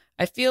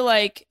 I feel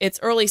like its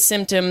early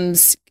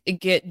symptoms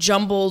get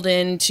jumbled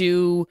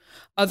into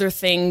other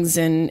things,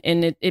 and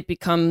it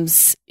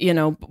becomes,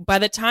 by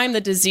the time the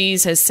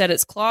disease has set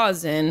its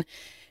claws in,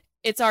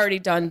 it's already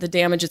done the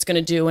damage it's going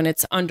to do, and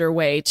it's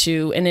underway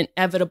to an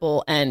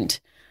inevitable end.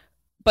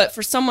 But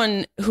for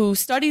someone who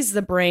studies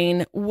the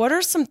brain, what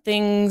are some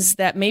things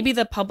that maybe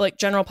the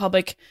general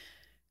public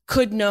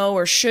could know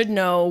or should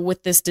know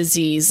with this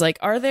disease? Like,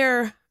 are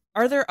there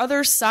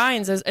other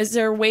signs? Is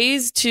there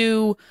ways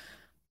to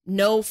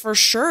know for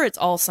sure it's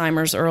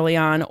Alzheimer's early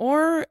on?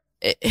 Or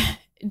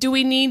do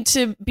we need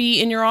to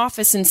be in your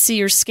office and see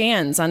your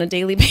scans on a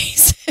daily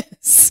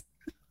basis?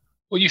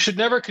 Well, you should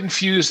never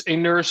confuse a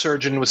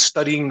neurosurgeon with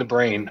studying the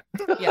brain.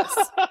 Yes.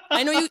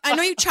 I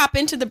know you chop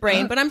into the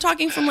brain, but I'm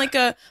talking from like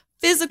a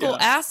physical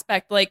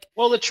aspect.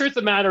 Well, the truth of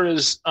the matter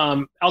is,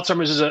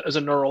 Alzheimer's is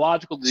a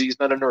neurological disease,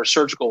 not a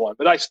neurosurgical one.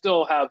 But I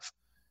still have,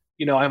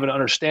 I have an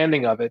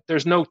understanding of it.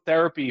 There's no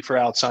therapy for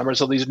Alzheimer's,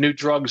 so these new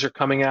drugs are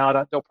coming out.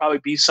 There'll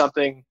probably be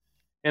something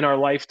in our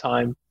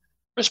lifetime.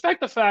 Respect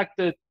the fact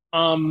that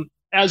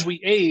as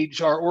we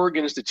age, our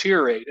organs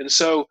deteriorate, and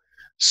so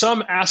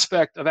some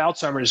aspect of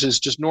Alzheimer's is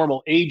just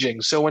normal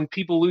aging. So when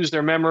people lose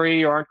their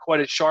memory or aren't quite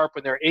as sharp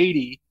when they're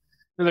 80,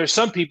 then there's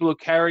some people who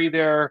carry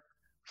their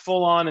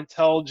full-on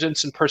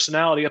intelligence and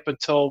personality up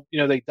until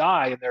they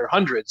die in their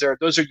hundreds.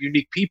 Those are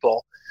unique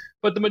people.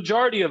 But the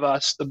majority of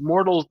us, the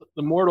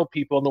mortal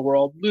people in the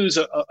world, lose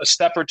a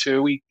step or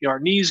two. Our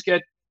knees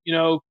get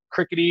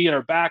crickety and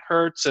our back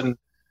hurts, and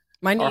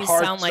my knees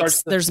sound like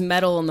there's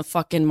metal in the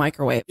fucking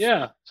microwave.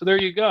 Yeah, so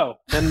there you go.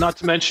 And not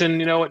to mention,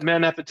 what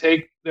men have to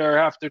take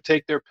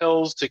their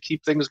pills to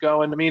keep things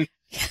going. I mean,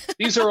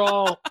 these are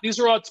all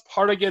it's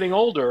part of getting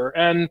older,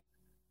 and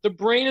the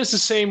brain is the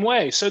same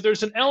way. So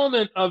there's an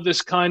element of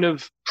this kind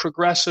of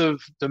progressive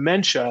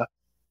dementia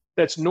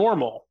that's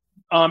normal.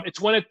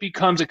 It's when it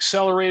becomes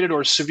accelerated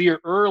or severe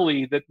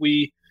early that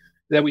we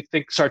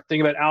start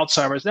thinking about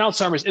Alzheimer's. And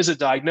Alzheimer's is a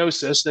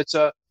diagnosis. It's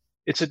a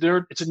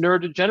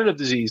neurodegenerative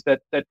disease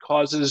that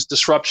causes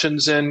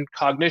disruptions in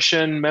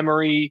cognition,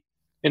 memory,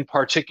 in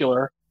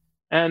particular.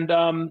 And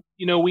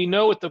we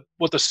know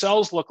what the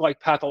cells look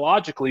like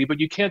pathologically, but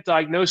you can't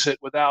diagnose it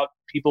without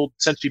people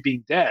essentially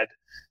being dead,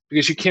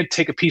 because you can't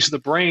take a piece of the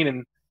brain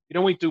and you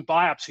don't do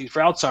biopsies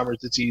for Alzheimer's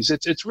disease.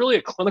 It's really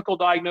a clinical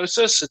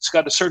diagnosis. It's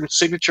got a certain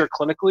signature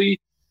clinically,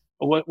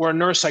 where a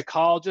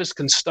neuropsychologist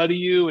can study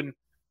you and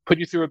put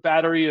you through a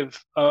battery of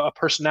a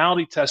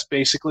personality test,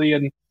 basically,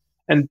 and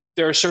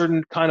there are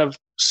certain kind of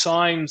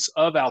signs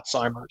of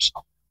Alzheimer's.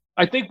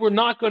 I think we're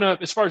not going to,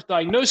 as far as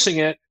diagnosing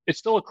it, it's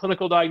still a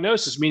clinical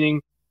diagnosis,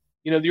 meaning,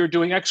 you're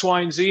doing X, Y,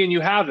 and Z and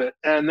you have it.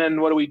 And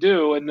then what do we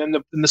do? And then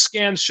the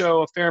scans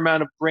show a fair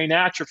amount of brain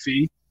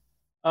atrophy.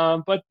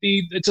 But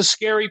it's a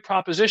scary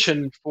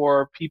proposition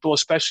for people,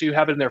 especially who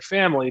have it in their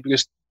family,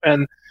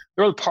 and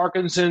there are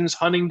Parkinson's,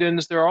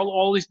 Huntington's, there are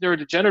all these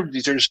neurodegenerative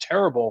diseases are just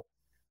terrible.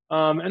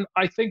 And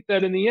I think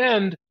that in the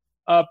end,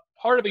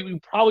 part of it, we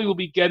probably will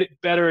get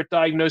better at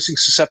diagnosing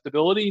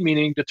susceptibility,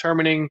 meaning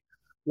determining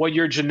what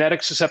your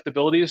genetic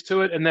susceptibility is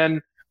to it, and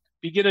then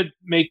begin to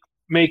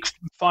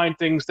find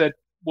things that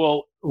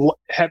will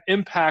have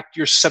impact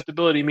your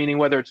susceptibility, meaning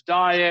whether it's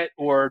diet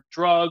or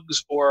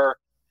drugs or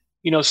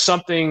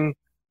something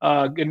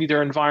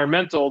either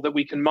environmental that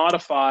we can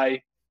modify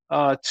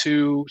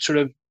to sort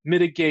of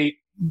mitigate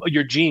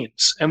your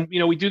genes. And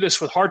we do this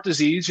with heart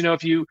disease.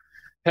 If you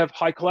have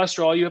high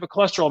cholesterol, you have a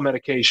cholesterol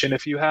medication.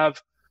 If you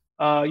have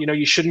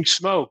you shouldn't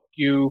smoke.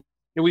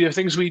 We have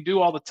things we do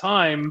all the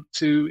time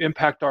to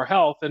impact our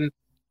health, and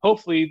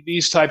hopefully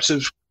these types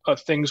of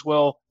things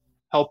will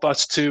help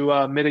us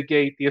to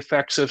mitigate the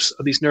effects of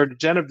these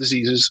neurodegenerative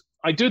diseases.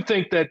 I do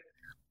think that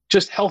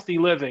just healthy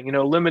living,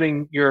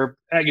 limiting your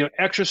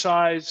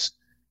exercise,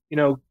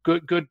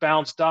 good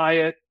balanced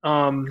diet,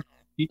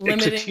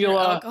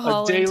 tequila,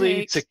 a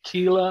daily intake.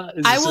 Tequila.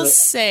 I will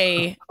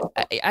say,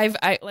 I've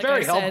like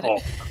very I said,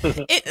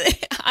 helpful.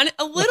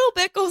 A little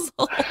bit goes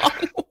a long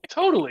way.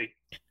 Totally.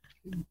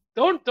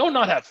 Don't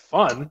not have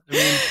fun. I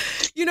mean,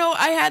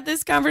 I had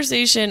this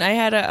conversation. I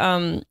had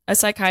a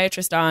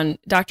psychiatrist on,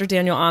 Dr.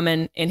 Daniel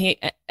Amen, and he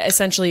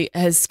essentially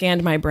has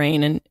scanned my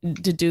brain and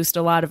deduced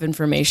a lot of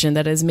information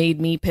that has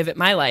made me pivot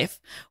my life.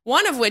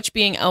 One of which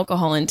being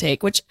alcohol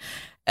intake, which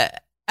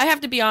I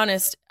have to be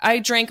honest, I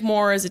drank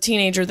more as a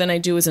teenager than I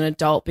do as an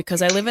adult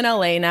because I live in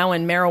LA now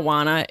and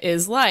marijuana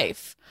is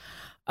life.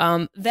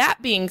 That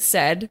being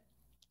said,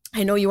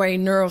 I know you are a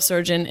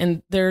neurosurgeon,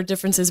 and there are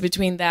differences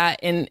between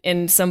that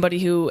and somebody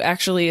who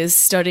actually is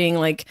studying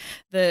like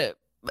the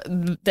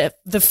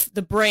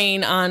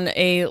brain on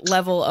a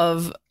level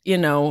of,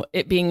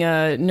 it being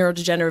a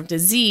neurodegenerative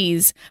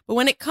disease. But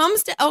when it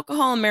comes to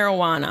alcohol and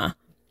marijuana,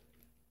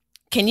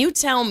 can you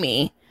tell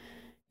me,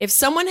 if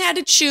someone had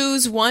to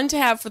choose one to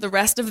have for the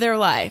rest of their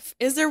life,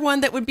 is there one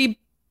that would be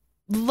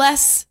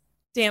less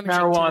damaging?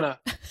 Marijuana.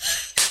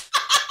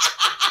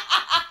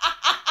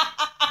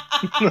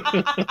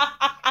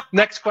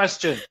 Next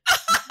question.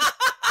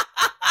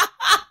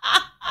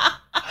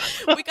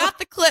 We got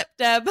the clip,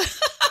 Deb.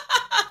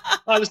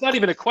 There's not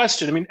even a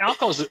question. I mean,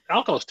 alcohol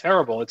is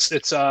terrible. It's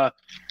first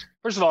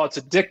of all, it's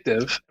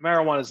addictive.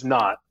 Marijuana is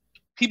not.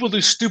 People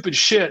do stupid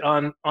shit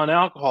on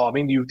alcohol. I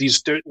mean,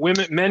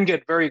 men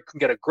get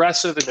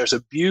aggressive, and there's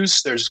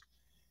abuse. There's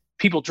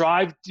people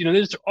drive.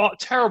 These are all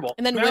terrible.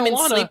 And then women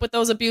sleep with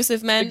those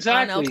abusive men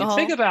exactly. on alcohol.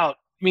 Think about.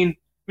 I mean,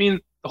 the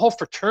whole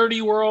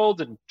fraternity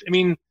world, and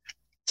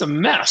it's a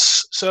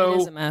mess. So it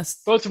is a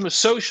mess. Both from a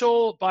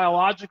social,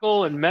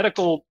 biological, and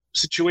medical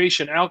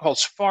situation,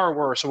 alcohol's far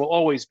worse and will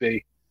always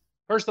be.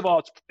 First of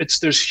all,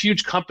 there's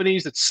huge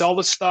companies that sell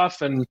this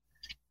stuff, and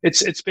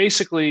it's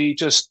basically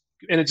just,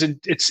 and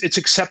it's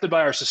accepted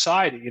by our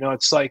society.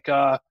 It's like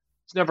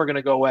it's never going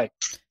to go away.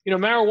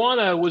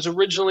 Marijuana was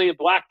originally a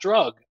black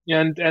drug,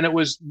 and it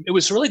was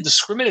really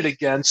discriminated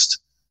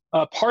against,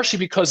 partially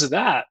because of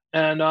that.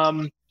 And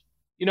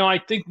I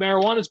think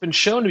marijuana has been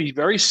shown to be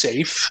very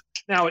safe.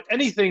 Now,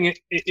 anything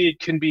it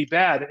can be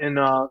bad, and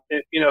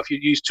if you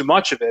use too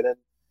much of it. And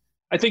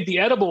I think the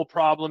edible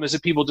problem is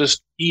that people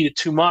just eat it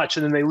too much,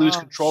 and then they lose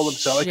control of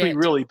themselves. It can be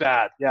really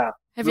bad. Yeah.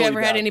 Have you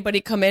ever had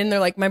anybody come in? They're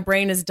like, my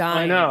brain is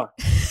dying. I know.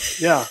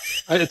 Yeah.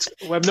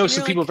 I've known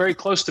some people very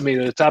close to me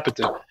that it's happened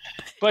to.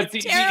 But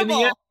It's in terrible.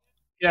 the end,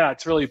 yeah,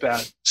 it's really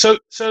bad.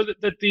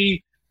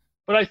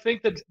 But I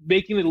think that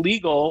making it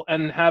legal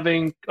and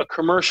having a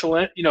commercial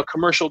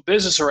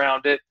business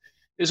around it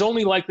is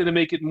only likely to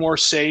make it more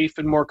safe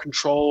and more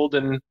controlled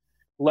and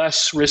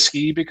less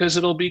risky, because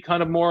it'll be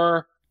kind of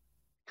more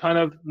kind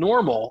of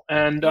normal.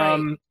 And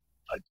Right.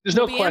 there's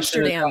It'll no be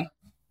question Amsterdam.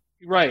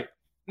 right.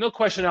 No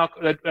question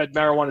that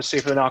marijuana is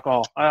safer than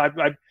alcohol.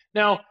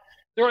 Now,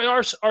 there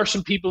are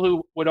some people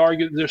who would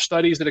argue that there's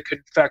studies that it could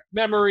affect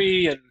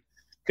memory and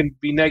can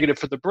be negative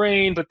for the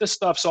brain, but this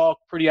stuff's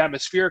all pretty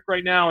atmospheric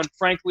right now. And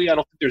frankly, I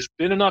don't think there's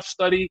been enough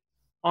study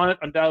on it.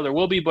 Undoubtedly there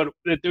will be, but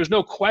there's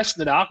no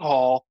question that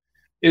alcohol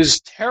is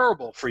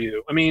terrible for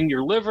you. I mean,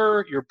 your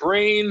liver, your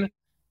brain,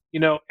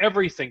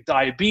 everything,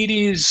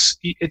 diabetes.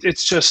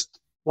 It's just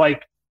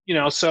like,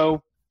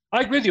 so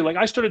I agree with you. Like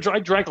I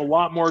drank a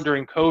lot more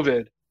during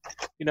COVID.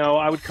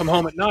 I would come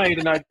home at night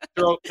and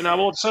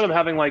all of a sudden I'm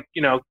having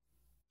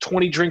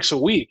 20 drinks a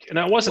week. And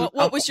that wasn't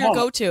What was your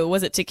alcohol. go-to?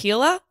 Was it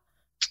tequila?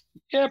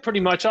 Yeah, pretty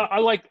much. I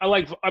like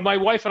my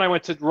wife and I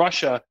went to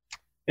Russia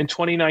in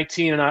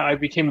 2019 and I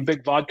became a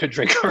big vodka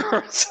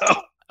drinker.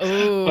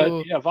 Ooh.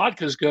 But yeah,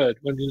 vodka's good.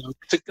 When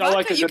I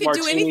like a you good can do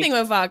martini. anything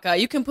with vodka.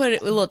 You can put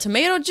it with a little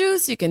tomato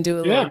juice. You can do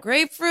a little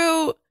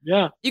grapefruit.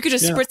 Yeah, You could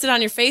just spritz it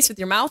on your face with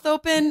your mouth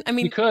open. I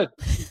mean, you could.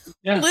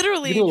 Yeah,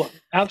 literally, you do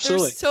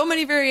absolutely. there's so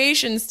many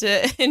variations to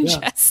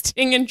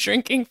ingesting and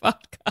drinking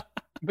vodka.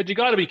 But you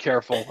got to be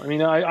careful. I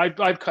mean,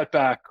 I've cut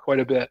back quite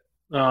a bit.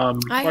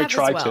 I have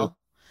tried as well. to.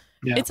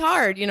 Yeah. It's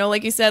hard,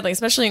 like you said, like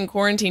especially in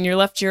quarantine, you're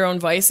left to your own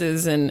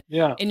vices and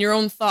your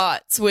own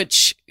thoughts,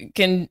 which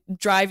can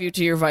drive you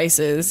to your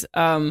vices.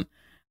 How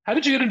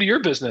did you get into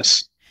your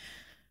business?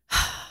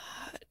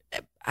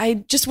 I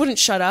just wouldn't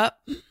shut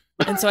up,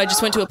 and so I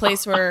just went to a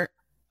place where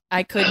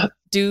I could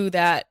do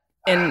that,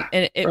 and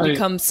it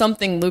becomes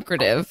something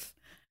lucrative.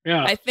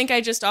 Yeah, I think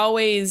I just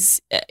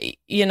always,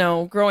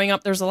 growing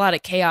up, there's a lot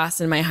of chaos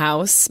in my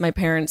house. My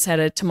parents had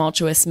a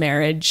tumultuous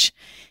marriage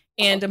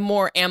and a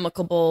more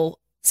amicable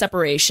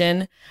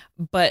separation,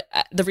 but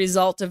the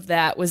result of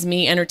that was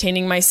me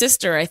entertaining my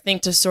sister, I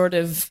think, to sort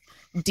of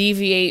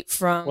deviate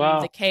from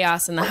the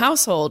chaos in the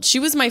household. She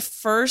was my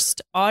first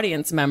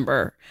audience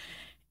member,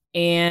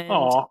 and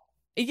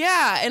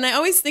and I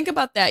always think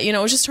about that. It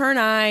was just her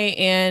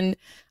and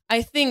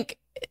I think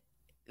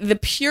the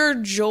pure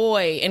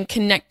joy and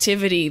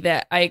connectivity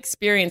that I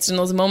experienced in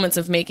those moments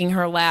of making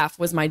her laugh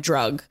was my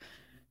drug.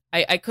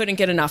 I couldn't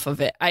get enough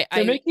of it.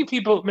 Making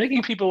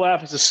people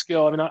laugh is a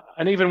skill. I mean,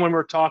 and even when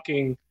we're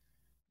talking,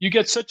 you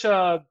get such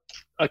a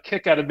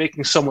kick out of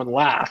making someone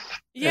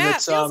laugh. Yeah,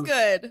 it feels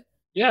good.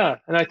 Yeah,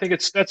 and I think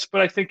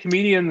but I think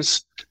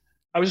comedians.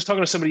 I was just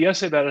talking to somebody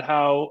yesterday about it.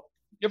 How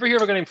you ever hear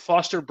of a guy named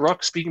Foster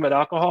Brooks speaking about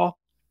alcohol?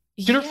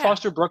 Do you know who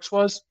Foster Brooks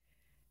was?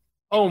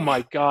 Oh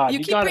my God! You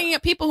keep bringing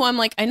up people who I'm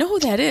like, I know who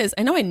that is.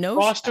 I know.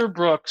 Foster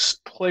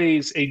Brooks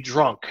plays a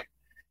drunk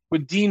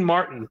with Dean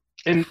Martin.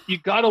 And you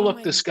got to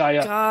look this guy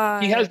up.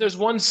 God. There's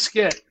one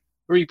skit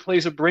where he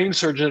plays a brain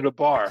surgeon at a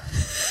bar.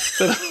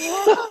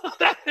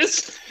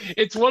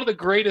 It's one of the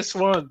greatest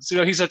ones.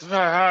 He said,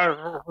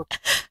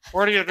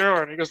 what are you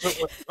doing? He goes,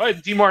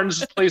 D. Martin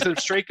just plays the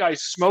straight guy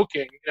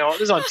smoking.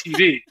 This is on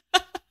TV.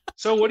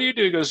 So what do you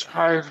do? He goes,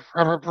 I'm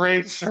a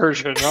brain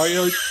surgeon.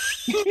 And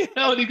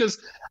he goes,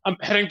 I'm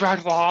heading back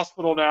to the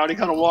hospital now. And he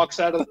kind of walks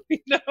out of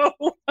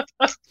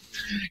and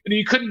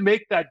you couldn't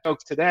make that joke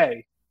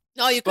today.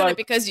 No, you couldn't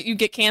because you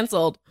get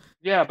canceled.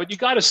 Yeah, but you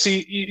got to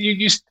see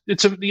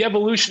it's the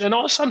evolution, and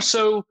also I'm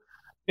so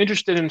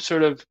interested in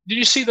sort of. Did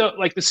you see the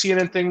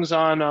CNN things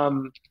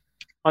on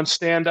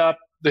stand up,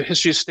 the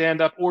history of stand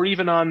up, or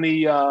even on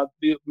the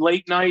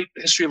late night,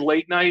 the history of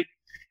late night,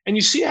 and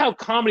you see how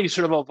comedy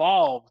sort of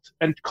evolved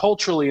and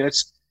culturally, and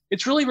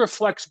it's really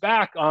reflects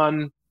back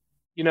on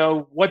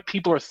what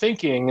people are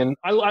thinking. And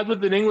I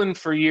lived in England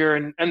for a year,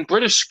 and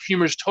British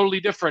humor is totally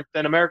different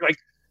than American. Like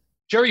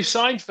Jerry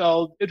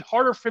Seinfeld, it's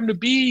harder for him to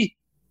be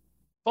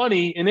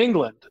funny in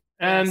England.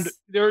 And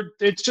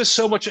it's just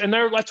so much. And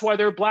that's why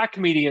there are black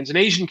comedians and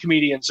Asian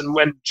comedians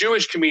and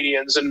Jewish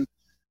comedians and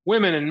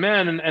women and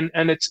men.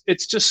 And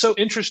it's just so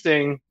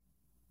interesting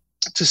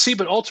to see.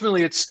 But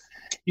ultimately,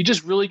 you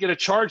just really get a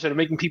charge out of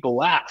making people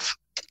laugh.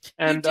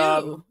 And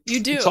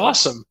you do. It's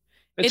awesome.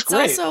 It's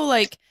great. Also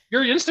like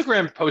your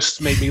Instagram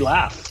posts made me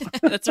laugh.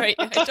 That's right.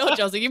 I told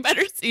you, I was like, you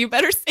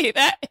better say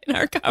that in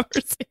our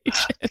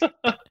conversation.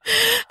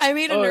 I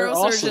made a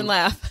neurosurgeon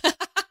laugh.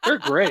 They're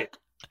great.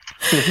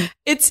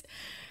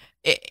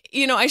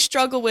 I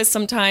struggle with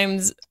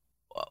sometimes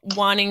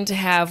wanting to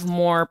have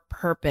more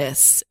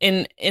purpose,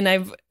 and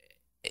I've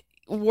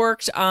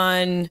worked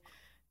on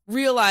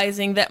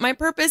realizing that my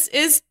purpose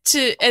is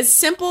to, as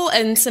simple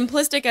and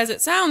simplistic as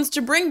it sounds,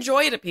 to bring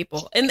joy to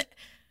people. And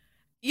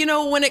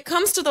when it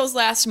comes to those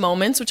last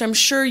moments, which I'm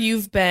sure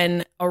you've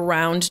been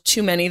around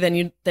too many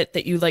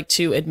that you like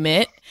to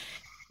admit,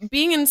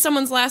 being in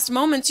someone's last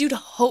moments, you'd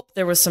hope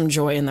there was some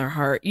joy in their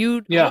heart.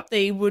 You'd hope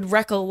they would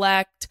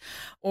recollect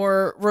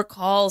or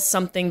recall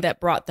something that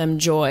brought them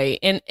joy.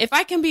 And if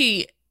I can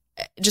be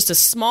just a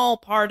small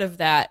part of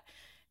that,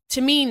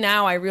 to me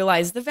now I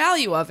realize the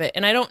value of it,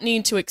 and I don't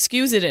need to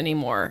excuse it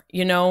anymore.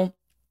 You know,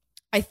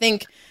 I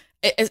think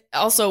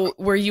also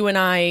where you and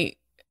I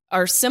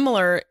are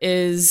similar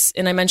is,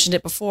 and I mentioned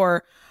it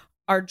before,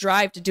 our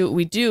drive to do what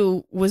we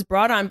do was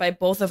brought on by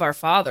both of our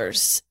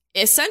fathers.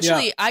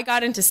 Essentially, I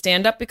got into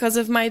stand-up because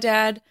of my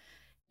dad,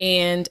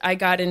 and I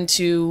got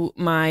into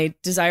my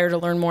desire to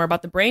learn more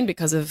about the brain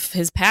because of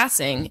his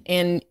passing.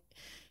 And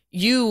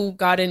you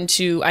got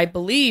into, I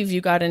believe you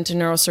got into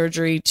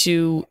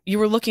neurosurgery you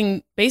were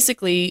looking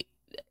basically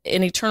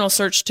an eternal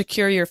search to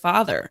cure your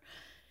father.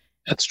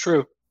 That's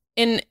true.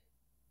 And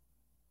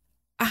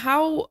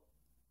how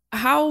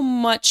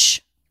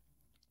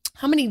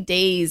many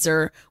days,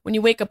 or when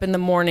you wake up in the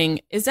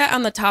morning, is that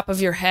on the top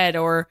of your head,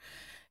 or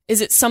is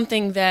it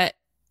something that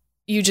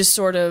you just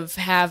sort of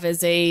have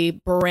as a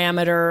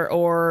barometer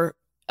or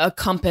a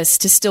compass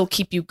to still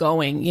keep you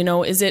going? You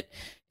know, is it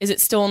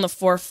still in the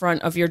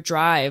forefront of your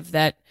drive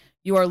that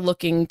you are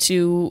looking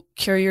to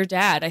cure your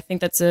dad? I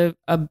think that's a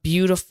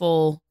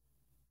beautiful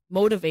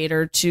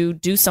motivator to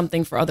do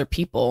something for other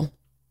people.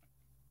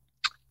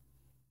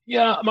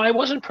 Yeah, I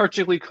wasn't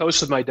particularly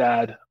close with my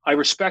dad. I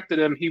respected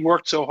him. He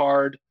worked so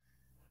hard.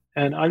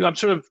 And I'm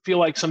sort of feel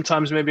like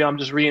sometimes maybe I'm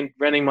just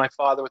reinventing my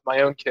father with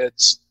my own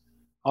kids,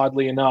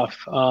 oddly enough.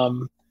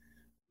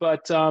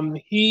 But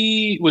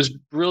he was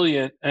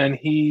brilliant, and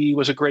he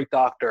was a great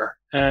doctor.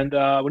 And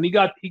when he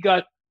got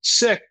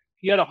sick,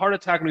 he had a heart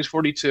attack when he was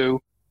 42. And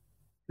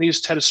he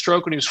just had a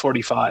stroke when he was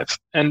 45.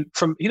 And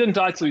he didn't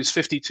die till he was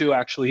 52,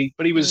 actually.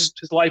 But his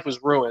life was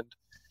ruined.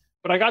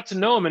 But I got to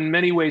know him in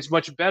many ways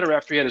much better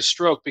after he had a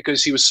stroke,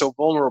 because he was so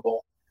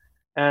vulnerable.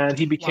 And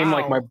he became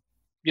like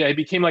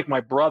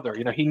my brother.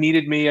 You know, he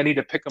needed me. I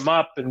needed to pick him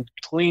up and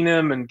clean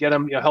him and get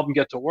him, help him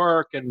get to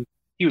work. And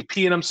he would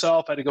pee in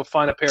himself. I had to go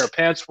find a pair of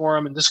pants for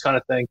him and this kind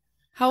of thing.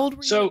 How old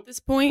were you at this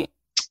point?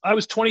 I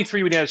was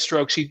 23 when he had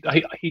strokes. He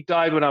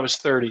died when I was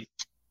 30.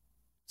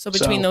 So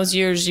between those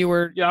years, you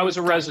were I was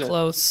a resident.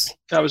 Close.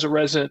 I was a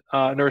resident,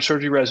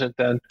 neurosurgery resident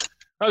then.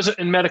 I was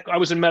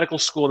in medical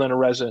school, then a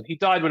resident. He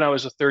died when I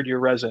was a third-year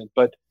resident.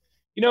 But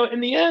in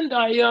the end,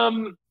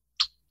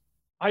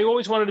 I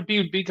always wanted to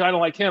be kind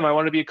of like him. I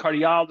wanted to be a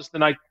cardiologist.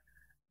 Then I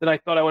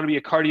thought I wanted to be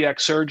a cardiac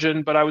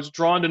surgeon. But I was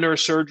drawn to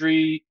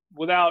neurosurgery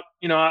without.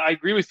 I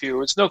agree with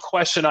you. It's no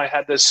question I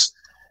had this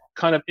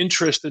kind of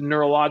interest in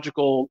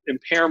neurological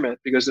impairment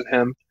because of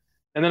him.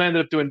 And then I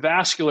ended up doing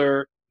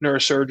vascular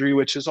neurosurgery,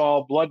 which is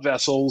all blood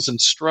vessels and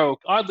stroke.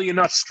 Oddly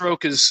enough,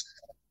 stroke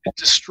it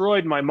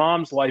destroyed my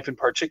mom's life in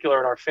particular,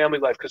 and our family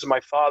life, because of my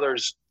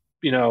father's,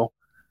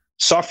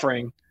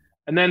 suffering.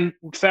 And then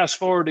fast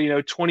forward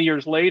to, 20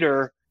 years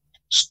later,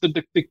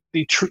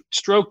 the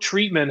stroke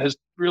treatment has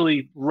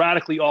really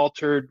radically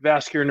altered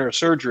vascular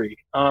neurosurgery.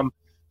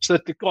 So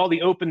that all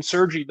the open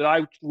surgery that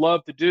I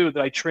love to do,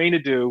 that I train to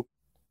do,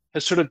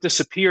 has sort of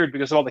disappeared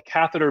because of all the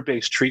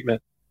catheter-based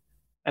treatment.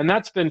 And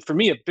that's been, for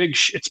me,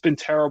 it's been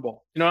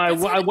terrible. It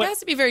has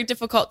to be very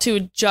difficult to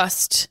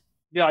adjust.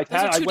 Yeah,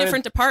 those are two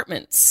different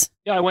departments.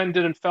 Yeah, I went and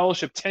did in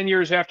fellowship 10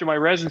 years after my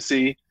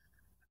residency.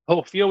 The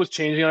whole field was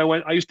changing.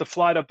 I used to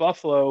fly to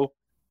Buffalo,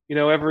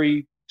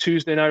 every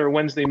Tuesday night or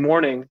Wednesday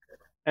morning,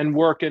 and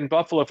work in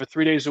Buffalo for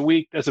 3 days a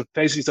week as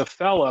a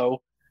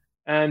fellow,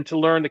 and to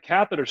learn the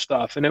catheter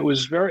stuff. And it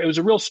was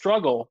a real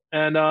struggle.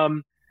 And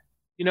what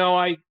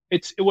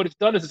it's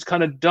done is it's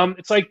kind of dumb.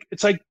 It's like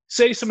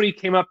say somebody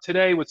came up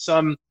today with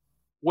some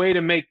way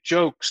to make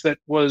jokes that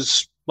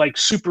was like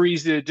super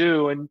easy to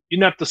do, and you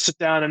didn't have to sit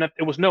down, and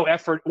it was no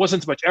effort. It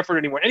wasn't so much effort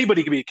anymore.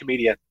 Anybody could be a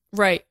comedian,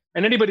 right?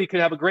 And anybody could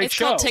have a great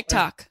show. It's called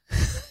TikTok.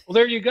 Well,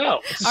 there you go.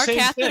 Our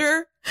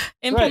catheter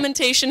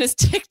implementation is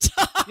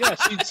TikTok.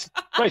 Yes,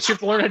 right. So you have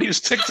to learn how to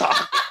use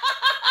TikTok.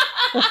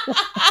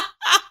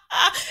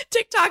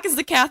 TikTok is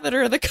the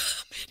catheter of the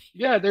comedy.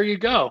 Yeah, there you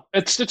go.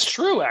 It's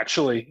true,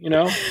 actually.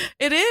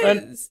 It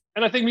is.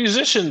 And I think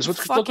musicians.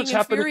 Look what's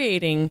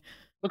infuriating.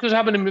 Look what's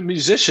happening to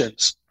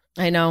musicians.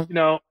 I know.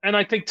 And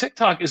I think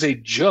TikTok is a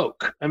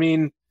joke. I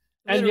mean,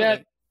 and Literally.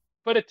 yet,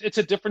 but it's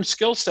a different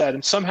skill set.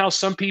 And somehow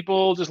some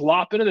people just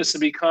lop into this and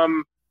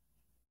become,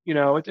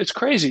 it's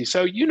crazy.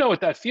 So you know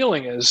what that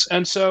feeling is.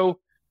 And so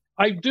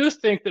I do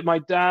think that my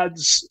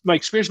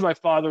experience with my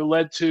father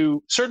led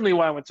to certainly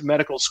why I went to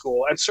medical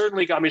school, and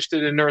certainly got me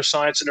interested in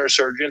neuroscience and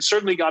neurosurgery, and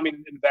certainly got me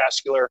in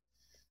vascular.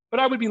 But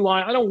I would be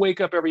lying. I don't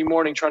wake up every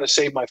morning trying to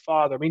save my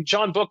father. I mean,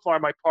 John Bookvar,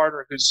 my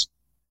partner, who's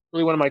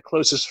really one of my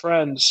closest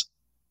friends,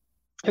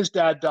 his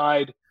dad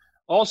died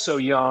also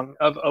young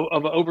of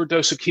an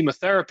overdose of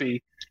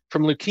chemotherapy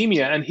from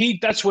leukemia. And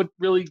that's what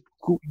really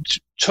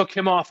took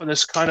him off on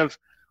this kind of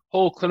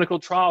whole clinical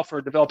trial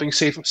for developing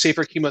safer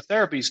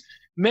chemotherapies.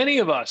 Many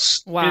of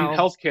us in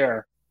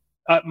healthcare,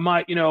 a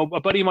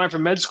buddy of mine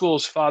from med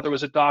school's father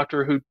was a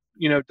doctor who,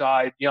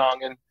 died young.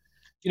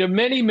 And,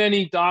 many,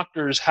 many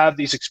doctors have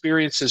these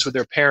experiences with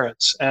their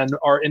parents and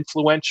are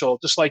influential,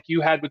 just like you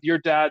had with your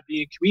dad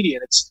being a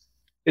comedian.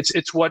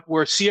 It's what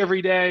we see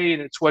every day,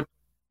 and it's what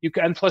you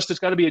can, and plus there's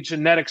got to be a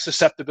genetic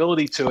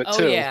susceptibility to it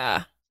too.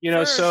 Yeah.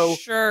 For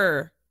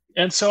sure.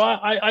 And so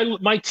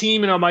my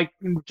team, my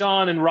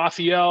John and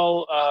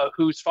Raphael,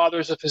 whose father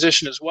is a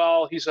physician as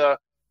well. He's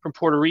from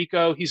Puerto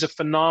Rico. He's a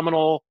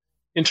phenomenal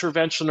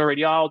interventional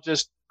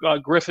radiologist.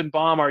 Griffin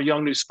Baum, our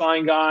young new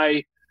spine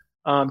guy.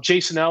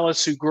 Jason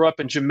Ellis, who grew up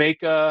in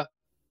Jamaica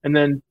and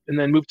then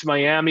moved to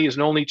Miami as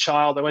an only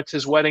child. I went to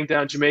his wedding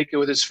down in Jamaica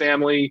with his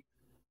family.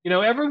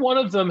 Every one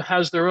of them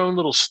has their own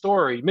little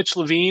story. Mitch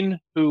Levine,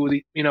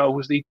 who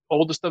was the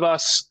oldest of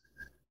us,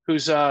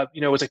 who's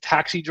was a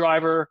taxi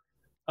driver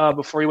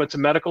before he went to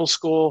medical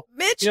school.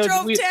 Mitch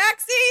drove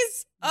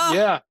taxis. Oh,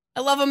 yeah,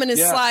 I love him in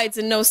his slides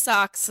and no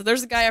socks. So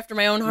there's a guy after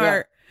my own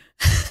heart.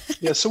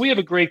 Yeah, so we have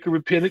a great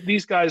group of people.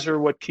 These guys are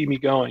what keep me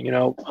going.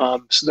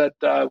 So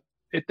that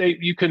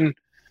you can.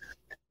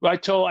 I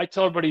tell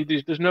everybody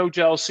there's no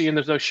jealousy and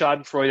there's no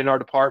Schadenfreude in our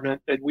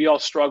department. That we all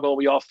struggle,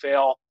 we all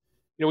fail.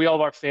 We all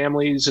have our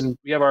families and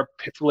we have our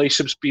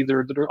relationships, be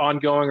that are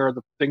ongoing or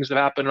the things that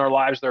happen in our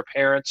lives, their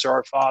parents or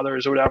our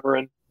fathers or whatever.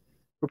 And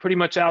we're pretty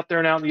much out there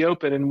and out in the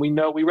open. And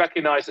we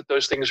recognize that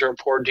those things are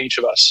important to each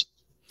of us.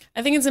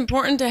 I think it's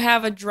important to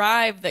have a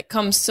drive that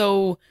comes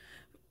so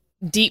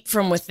deep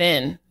from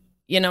within.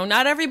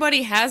 Not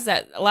everybody has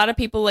that. A lot of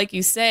people, like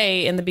you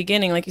said in the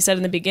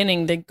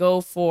beginning, they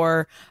go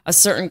for a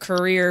certain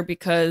career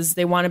because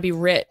they want to be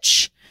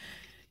rich.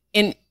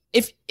 And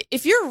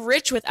if you're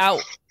rich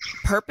without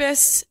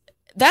purpose,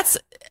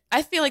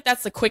 I feel like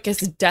that's the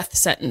quickest death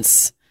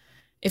sentence.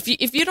 If you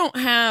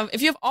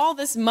have all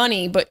this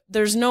money, but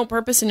there's no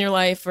purpose in your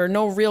life or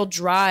no real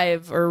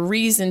drive or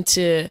reason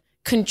to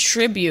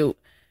contribute,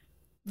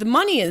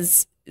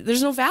 there's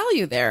no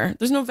value there.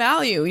 There's no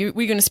value.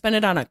 We're going to spend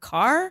it on a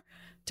car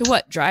to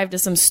what? Drive to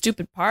some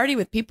stupid party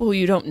with people who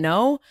you don't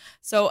know.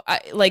 So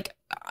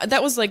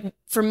that was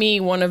for me,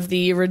 one of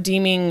the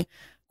redeeming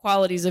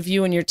qualities of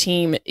you and your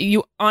team.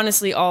 You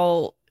honestly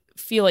all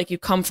feel like you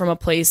come from a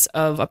place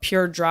of a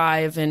pure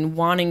drive and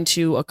wanting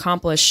to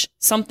accomplish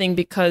something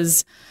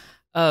because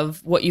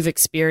of what you've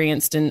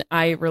experienced. And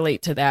I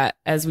relate to that,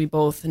 as we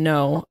both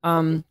know.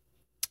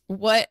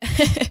 One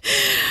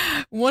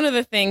of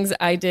the things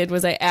I did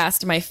was I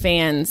asked my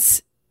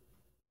fans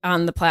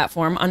on the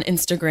platform on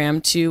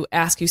Instagram to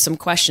ask you some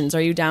questions.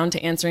 Are you down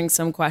to answering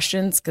some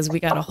questions? Because we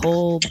got a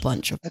whole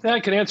bunch of. I think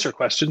I can answer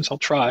questions. I'll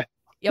try.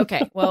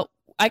 Okay. Well,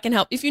 I can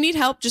help. If you need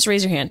help, just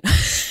raise your hand.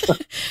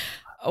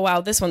 Oh,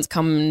 wow. This one's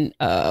coming.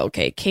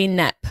 Okay.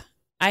 K-Nep.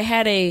 I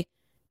had a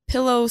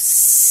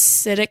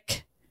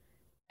pilocytic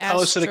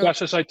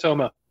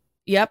astrocytoma.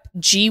 Yep.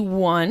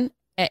 G1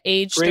 at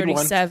age Grade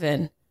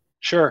 37. 1.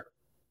 Sure.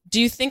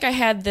 Do you think I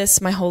had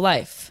this my whole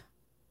life?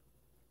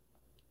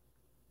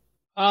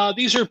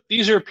 These are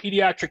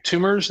pediatric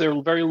tumors.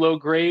 They're very low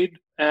grade,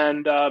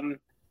 and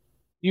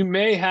you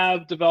may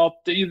have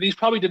developed. These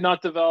probably did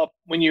not develop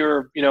when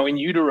you're in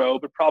utero,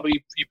 but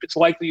probably it's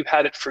likely you've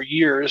had it for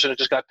years and it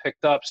just got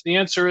picked up. So the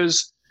answer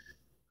is,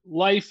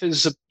 life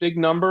is a big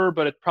number,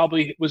 but it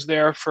probably was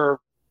there for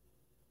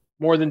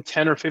more than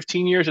 10 or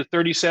 15 years. At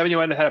 37, you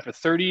might have had it for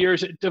 30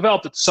 years. It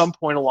developed at some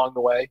point along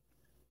the way.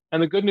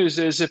 And the good news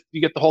is, if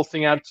you get the whole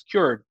thing out, it's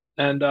cured.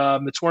 And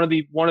it's one of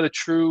the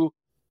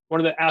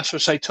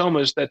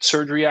astrocytomas that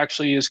surgery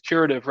actually is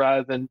curative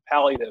rather than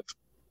palliative.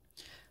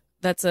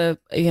 That's the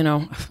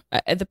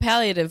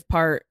palliative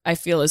part I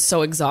feel is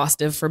so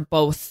exhaustive for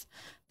both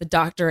the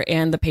doctor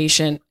and the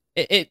patient.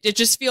 It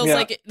just feels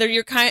like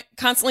you're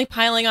constantly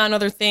piling on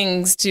other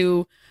things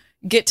to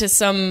get to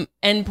some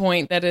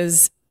endpoint that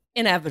is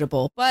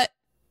inevitable. But,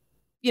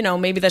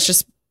 maybe that's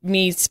just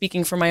me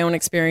speaking from my own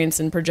experience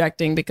and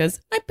projecting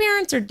because my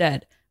parents are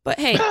dead. But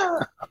hey,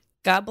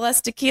 God bless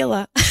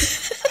tequila.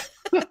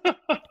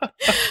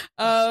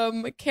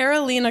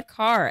 Carolina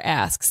Carr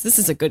asks, this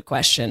is a good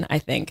question, I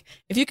think.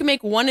 If you could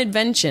make one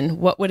invention,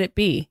 what would it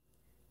be?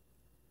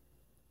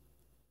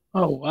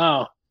 Oh,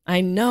 wow.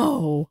 I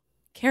know.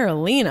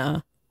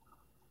 Carolina.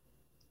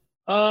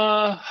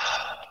 I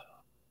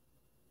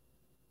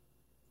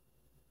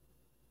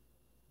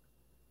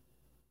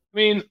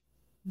mean,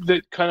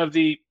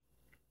 something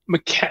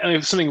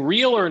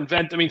real or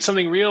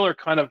something real or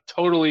kind of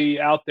totally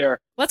out there.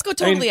 Let's go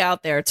totally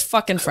out there. It's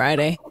fucking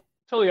Friday.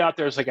 Totally out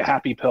there is like a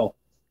happy pill.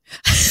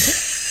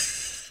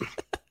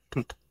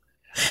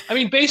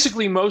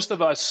 Basically, most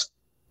of us,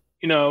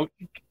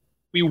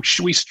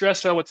 we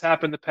stress about what's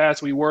happened in the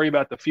past. We worry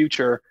about the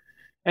future.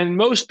 And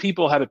most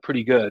people have it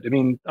pretty good.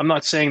 I'm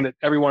not saying that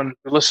everyone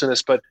would listen to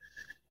this, but,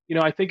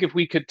 I think if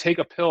we could take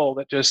a pill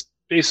that just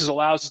basically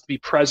allows us to be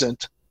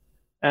present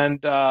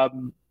and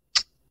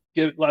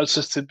allows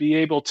us to be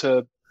able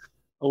to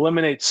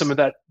eliminate some of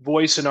that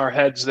voice in our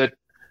heads that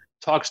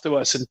talks to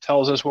us and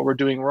tells us what we're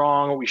doing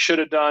wrong, or we should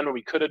have done, or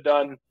we could have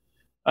done,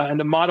 and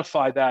to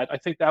modify that, I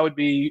think that would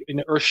be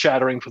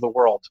earth-shattering for the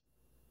world.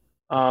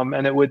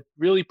 And it would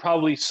really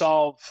probably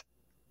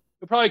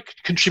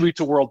contribute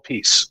to world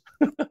peace.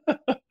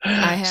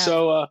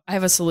 I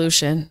have a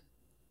solution.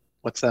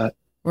 What's that?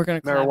 We're going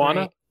to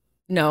marijuana?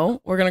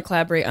 No, we're going to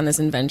collaborate on this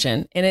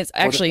invention. And it's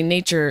actually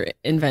nature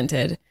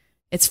invented.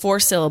 It's 4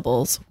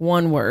 syllables,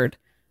 1 word,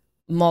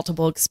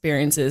 multiple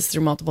experiences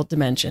through multiple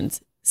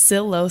dimensions.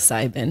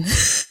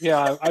 Psilocybin.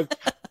 Yeah,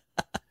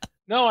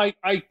 I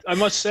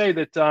must say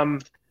that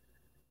that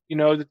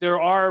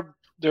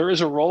there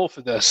is a role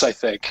for this. I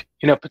think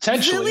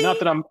potentially. Really? Not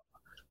that I'm.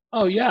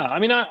 Oh yeah, I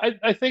mean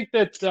I think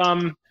that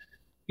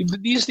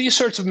these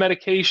sorts of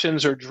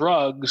medications or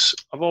drugs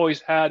have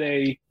always had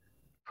a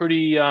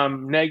pretty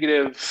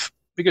negative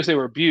because they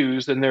were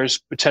abused and there's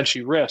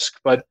potentially risk.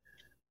 But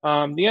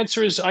the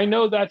answer is I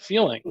know that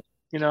feeling.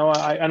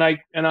 I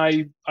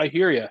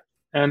hear you.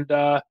 And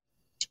but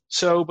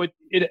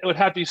it would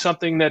have to be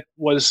something that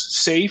was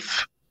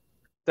safe,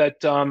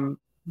 that all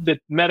the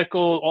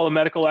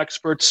medical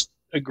experts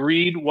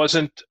agreed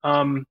wasn't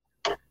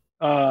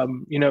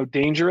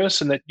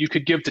dangerous, and that you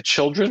could give to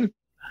children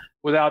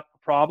without a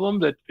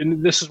problem.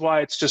 And this is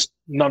why it's just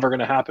never going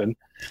to happen.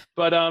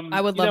 But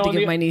I would love to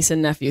give my niece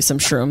and nephew some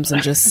shrooms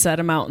and just set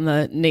them out in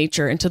the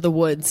nature, into the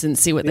woods, and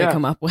see what they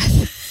come up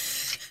with.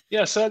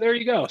 Yeah, so there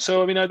you go.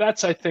 So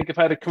that's, I think, if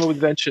I had to come up with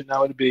an invention,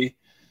 that would be,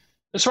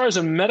 as far as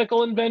a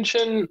medical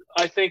invention,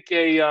 I think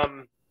a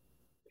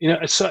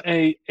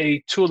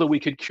tool that we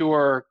could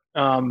cure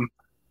the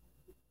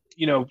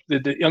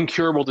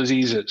incurable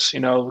diseases.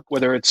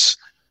 Whether it's,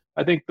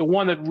 I think the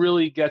one that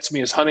really gets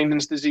me is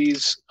Huntington's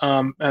disease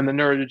and the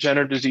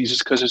neurodegenerative diseases,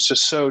 because it's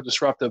just so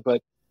disruptive.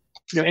 But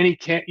any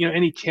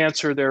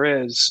cancer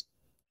there is.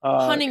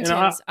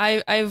 Huntington's.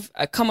 I've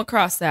come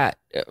across that.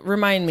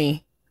 Remind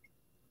me.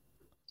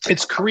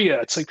 It's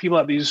chorea. It's like people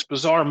have these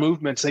bizarre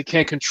movements they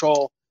can't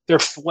control. They're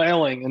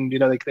flailing, and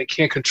they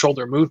can't control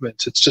their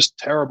movements. It's just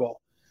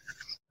terrible.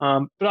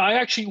 But I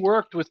actually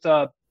worked with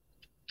a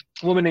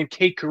woman named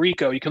Kate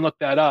Carrico. You can look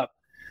that up.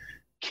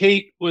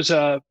 Kate was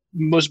a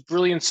most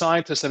brilliant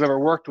scientist I've ever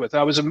worked with.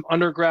 I was an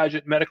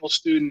undergraduate medical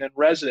student and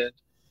resident,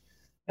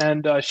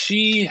 and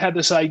she had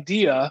this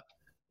idea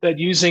that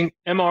using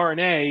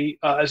mRNA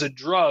as a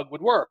drug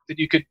would work. That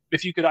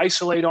if you could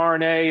isolate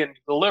RNA and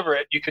deliver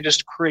it, you could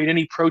just create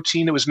any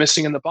protein that was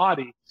missing in the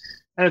body.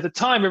 And at the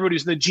time, everybody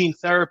was in the gene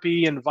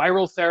therapy and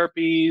viral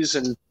therapies,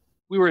 and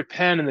we were at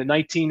Penn in the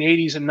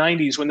 1980s and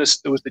 90s when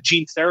there was the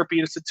Gene Therapy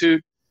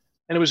Institute,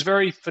 and it was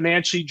very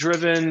financially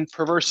driven,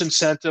 perverse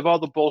incentive, all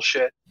the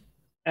bullshit.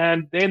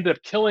 And they ended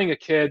up killing a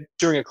kid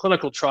during a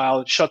clinical trial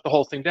and shut the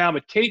whole thing down.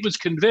 But Kate was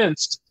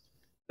convinced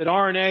that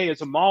RNA as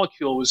a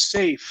molecule was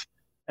safe,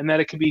 and that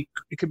it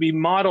could be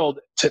modeled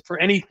for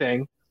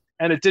anything,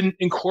 and it didn't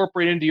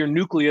incorporate into your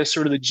nucleus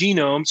or to the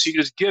genome, so you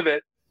could just give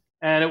it,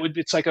 and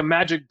it's like a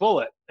magic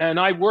bullet. And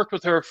I worked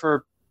with her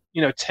for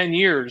 10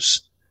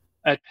 years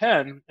at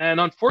Penn, and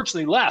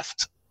unfortunately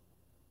left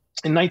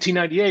in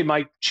 1998.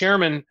 My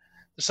chairman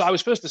decided I was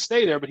supposed to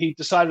stay there, but he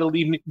decided to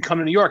leave and come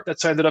to New York.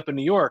 That's how I ended up in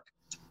New York.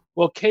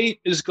 Well, Kate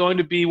is going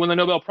to be one of the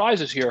Nobel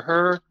Prizes here.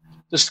 Her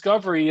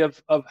discovery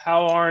of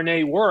how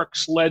RNA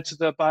works led to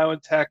the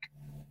BioNTech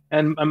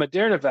and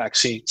Moderna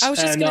vaccines. I was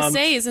just going to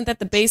say, isn't that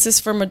the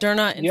basis for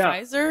Moderna and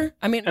Pfizer?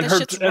 I mean, that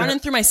shit's running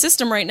through my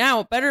system right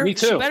now. Me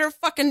too. She better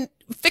fucking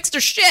fix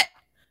their shit,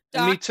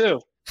 Doc. Me too.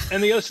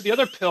 And the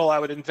other pill I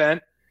would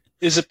invent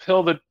is a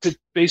pill that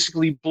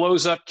basically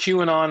blows up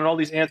QAnon and all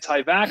these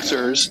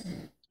anti-vaxxers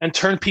and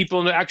turn people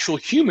into actual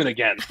human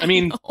again. I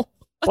mean,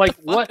 what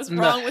in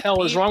the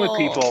hell is wrong with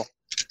people?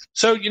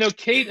 So,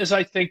 Kate is,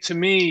 I think, to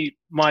me,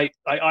 I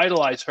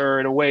idolize her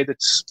in a way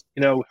that's,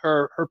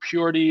 her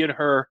purity and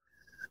her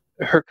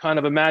kind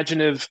of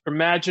imaginative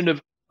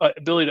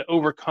ability to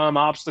overcome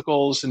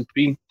obstacles and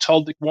being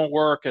told it won't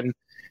work, and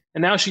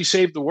now she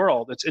saved the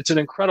world. It's an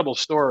incredible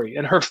story.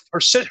 And her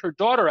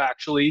daughter,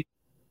 actually,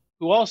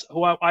 who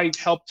I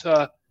helped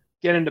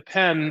get into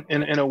Penn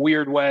in a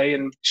weird way,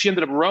 and she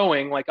ended up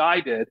rowing like I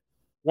did,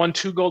 won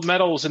 2 gold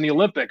medals in the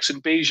Olympics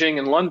in Beijing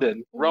and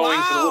London,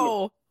 rowing for the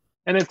Olympics.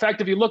 And in fact,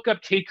 if you look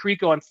up Kate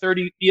Carrico on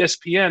 30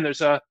 ESPN,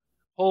 there's a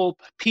whole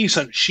piece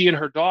on she and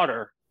her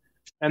daughter,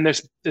 and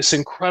there's this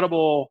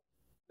incredible.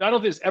 I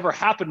don't think this ever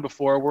happened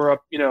before, where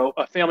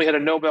a family had a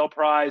Nobel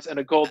Prize and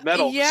a gold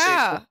medal.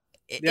 Yeah,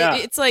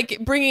 it's like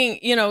bringing,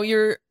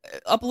 you're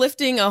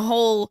uplifting a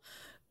whole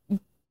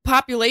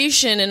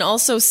population and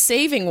also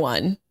saving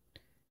one.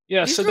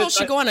 Yeah, these girls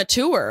should go on a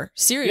tour.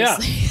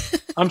 Seriously, yeah,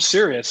 I'm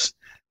serious.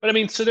 But I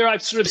mean, so there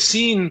I've sort of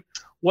seen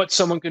what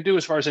someone can do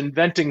as far as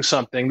inventing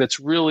something that's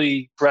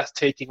really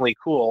breathtakingly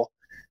cool,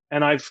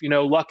 and I've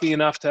lucky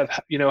enough to have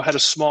had a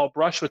small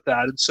brush with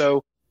that, and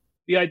so.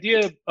 The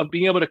idea of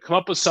being able to come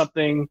up with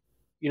something,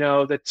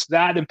 that's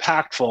that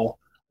impactful,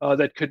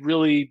 that could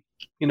really,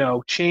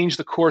 change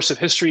the course of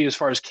history as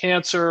far as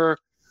cancer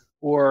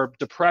or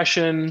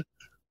depression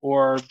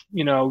or,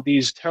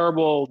 these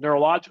terrible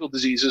neurological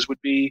diseases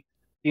would be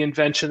the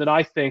invention that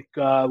I think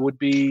would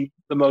be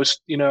the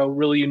most,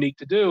 really unique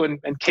to do.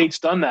 And Kate's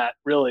done that,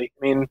 really.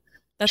 I mean,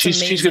 that's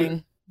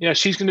amazing.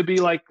 She's going to be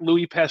like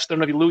Louis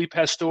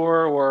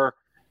Pasteur or,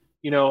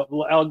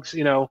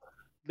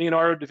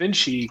 Leonardo da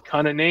Vinci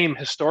kind of name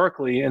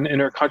historically in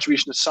her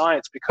contribution to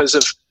science because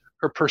of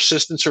her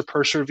persistence, her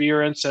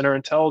perseverance, and her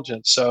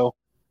intelligence. So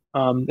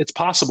it's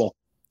possible.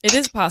 It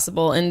is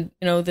possible. And,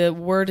 the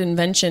word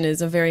invention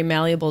is a very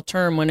malleable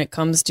term when it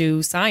comes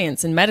to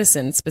science and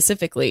medicine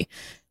specifically.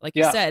 Like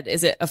you said,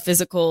 is it a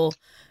physical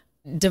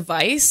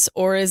device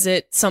or is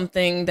it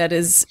something that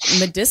is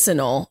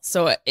medicinal?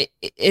 So it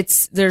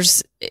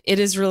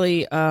is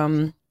really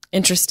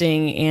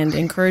interesting and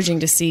encouraging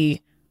to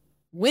see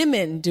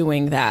women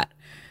doing that,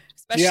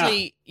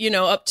 especially,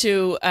 up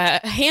to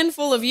a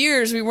handful of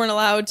years, we weren't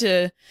allowed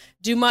to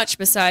do much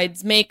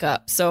besides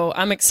makeup. So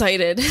I'm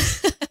excited.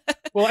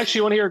 Well, actually,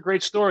 you want to hear a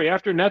great story?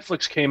 After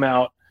Netflix came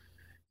out,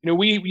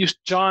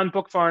 John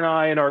Bookfar and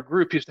I and our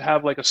group used to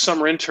have like a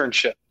summer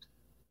internship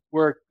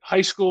where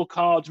high school,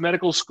 college,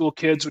 medical school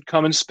kids would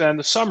come and spend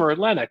the summer at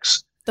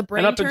Lenox. The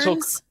brain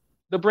turns?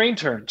 The brain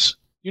turns.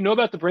 You know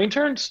about the brain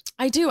turns?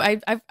 I do.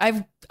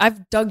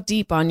 I've dug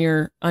deep on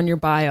your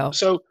bio.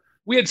 So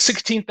we had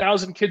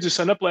 16,000 kids who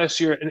signed up last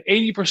year, and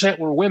 80%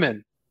 were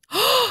women.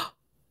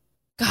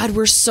 God,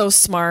 we're so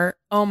smart.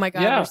 Oh my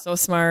God, We're so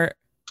smart.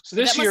 So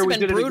this year we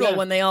did it again. That must have been brutal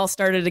when they all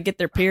started to get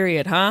their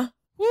period, huh?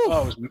 Woo.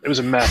 Oh, it was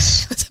a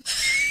mess.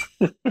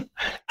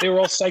 They were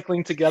all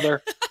cycling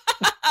together.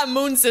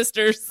 Moon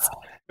sisters.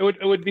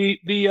 It would be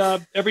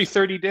the every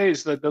 30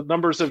 days the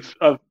numbers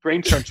of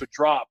brain turns would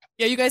drop.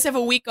 Yeah, you guys have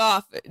a week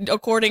off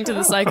according to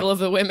the cycle of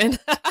the women.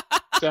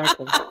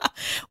 Exactly.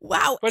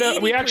 Wow.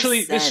 But we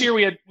actually this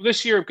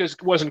year because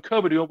it wasn't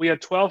COVID, we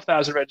had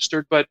 12,000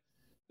 registered, but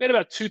we had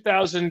about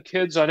 2,000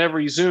 kids on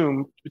every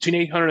Zoom, between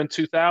 800 and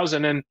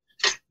 2,000, and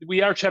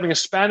we are having a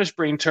Spanish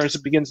brain turns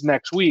that begins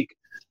next week.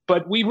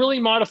 But we really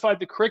modified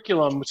the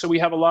curriculum, so we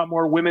have a lot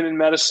more women in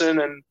medicine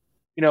and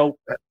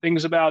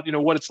things about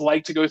what it's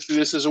like to go through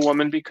this as a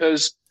woman,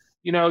 because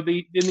in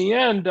the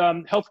end,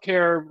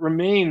 healthcare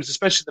remains,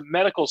 especially the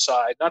medical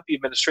side, not the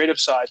administrative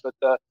side,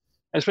 but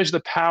especially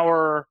the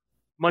power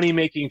money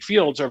making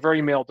fields are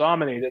very male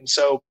dominated. And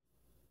so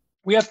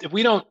if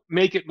we don't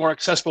make it more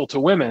accessible to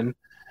women,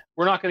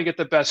 we're not going to get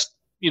the best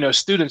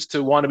students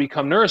to want to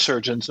become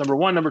neurosurgeons. Number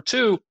one. Number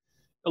two,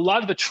 a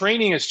lot of the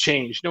training has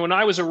changed. When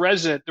I was a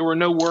resident, there were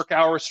no work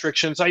hour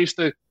restrictions. I used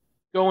to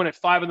go in at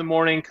 5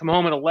 a.m, come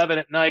home at 11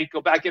 at night,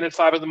 go back in at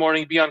 5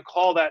 a.m, be on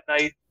call that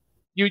night.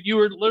 You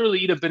were literally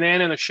eat a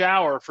banana in the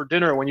shower for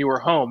dinner when you were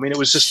home. I mean, it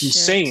was just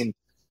insane.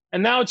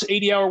 And now it's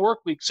 80-hour work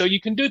week. So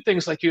you can do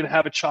things like you can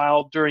have a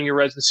child during your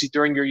residency,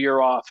 during your year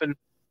off. And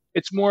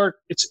it's more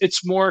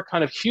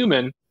kind of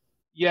human,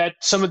 yet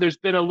there's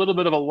been a little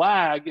bit of a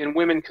lag in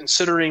women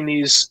considering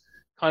these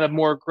kind of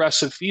more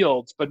aggressive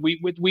fields. But we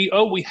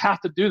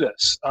have to do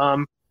this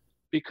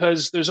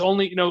because there's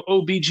only,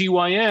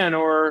 OBGYN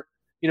or,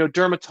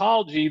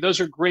 dermatology. Those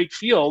are great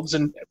fields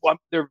and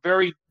they're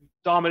very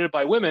dominated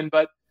by women,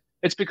 but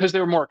it's because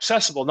they're more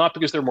accessible, not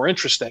because they're more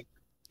interesting.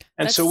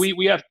 And so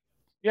we have,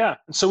 and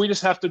so we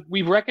just have to,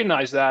 we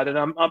recognize that.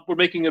 And we're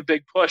making a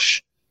big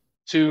push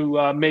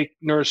to make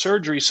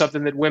neurosurgery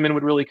something that women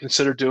would really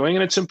consider doing.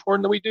 And it's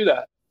important that we do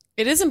that.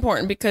 It is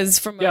important because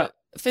from a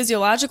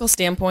physiological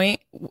standpoint,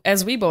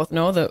 as we both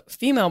know, the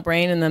female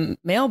brain and the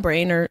male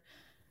brain are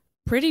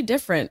pretty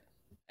different.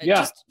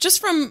 Yeah. Just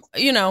from,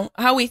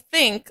 how we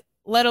think,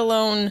 let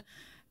alone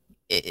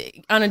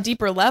on a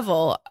deeper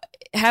level,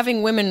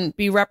 having women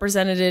be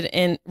represented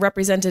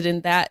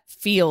in that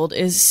field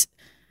is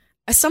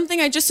something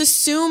I just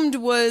assumed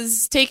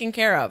was taken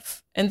care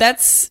of. And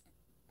that's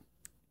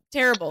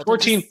terrible. About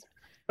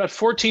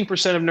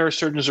 14% of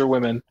neurosurgeons are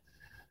women.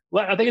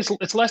 I think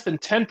it's less than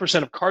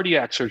 10% of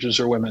cardiac surgeons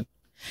are women.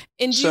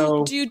 And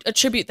do you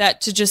attribute that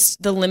to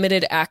just the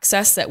limited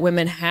access that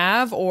women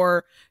have,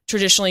 or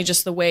traditionally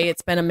just the way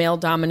it's been a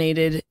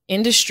male-dominated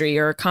industry,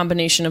 or a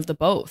combination of the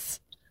both?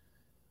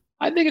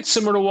 I think it's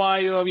similar to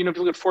why, if you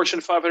look at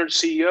Fortune 500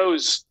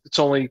 CEOs, it's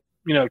only,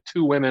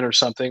 2 women or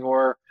something,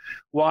 or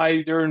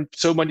why there are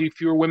so many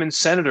fewer women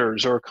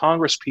senators or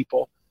Congress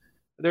people.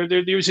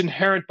 There's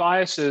inherent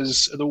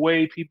biases the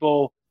way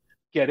people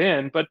get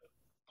in, but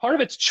part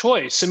of it's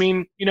choice. I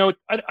mean,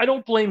 I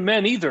don't blame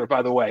men either,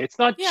 by the way. It's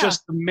not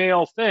just the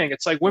male thing.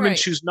 It's like women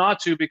choose not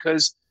to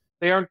because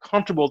they aren't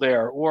comfortable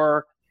there,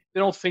 or they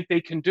don't think they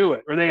can do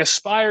it, or they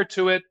aspire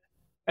to it.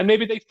 And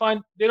maybe they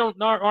find they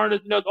aren't,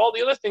 all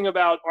the other thing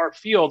about our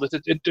field is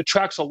it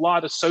attracts a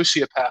lot of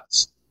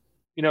sociopaths,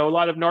 a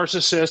lot of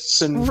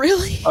narcissists and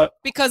really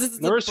because it's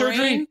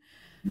neurosurgery.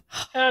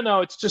 Yeah,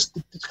 no, it's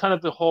kind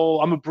of the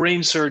whole, I'm a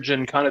brain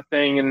surgeon kind of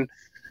thing. And,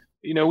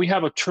 we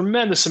have a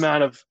tremendous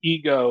amount of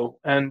ego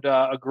and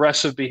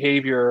aggressive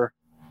behavior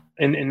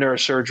in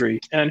neurosurgery,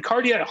 and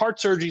heart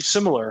surgery is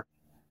similar.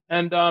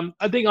 And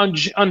I think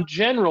on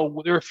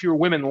general, there are fewer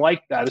women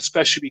like that,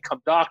 especially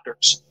become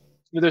doctors.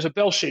 There's a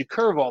bell-shaped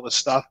curve, all this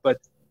stuff, but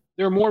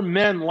there are more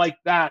men like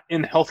that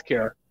in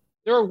healthcare.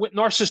 There are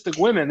narcissistic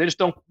women. They just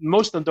don't.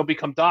 Most of them don't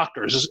become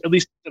doctors, at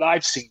least that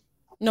I've seen.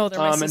 No, they're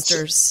my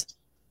sisters.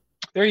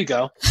 There you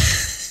go.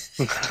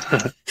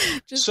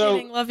 Just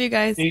kidding. Love you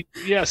guys.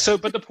 Yeah.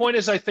 But the point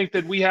is, I think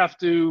that we have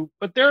to.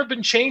 But there have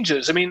been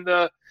changes. I mean,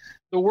 the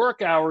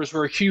work hours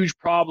were a huge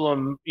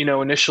problem.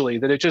 Initially,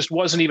 that it just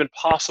wasn't even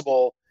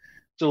possible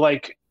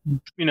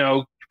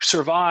to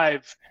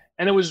survive,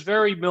 and it was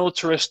very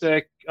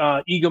militaristic,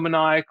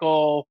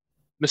 egomaniacal,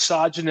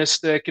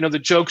 misogynistic. The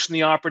jokes in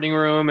the operating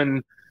room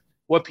and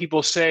what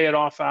people say at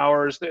off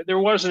hours. There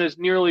wasn't as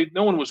nearly,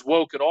 no one was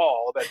woke at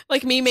all. But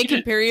like me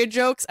making period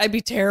jokes, I'd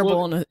be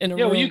terrible in a yeah,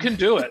 room. well, you can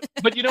do it.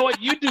 But you know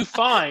what? You do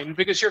fine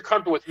because you're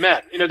comfortable with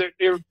men. You know,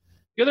 the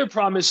other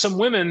problem is some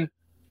women,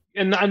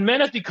 and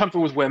men have to be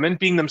comfortable with women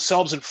being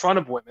themselves in front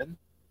of women.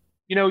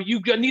 You know, you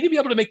need to be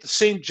able to make the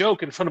same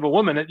joke in front of a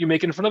woman that you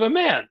make in front of a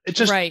man. It's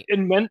just, right.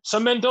 And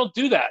some men don't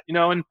do that, you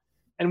know,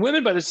 and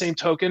women by the same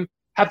token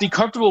have to be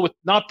comfortable with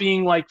not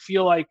being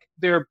feel like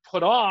they're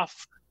put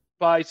off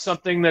by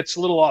something that's a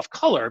little off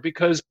color,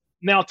 because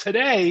now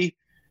today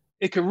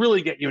it could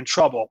really get you in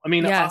trouble. I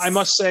mean, yes. I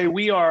must say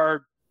we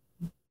are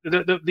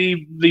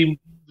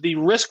the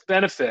risk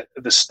benefit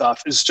of this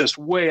stuff is just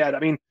way out. I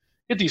mean,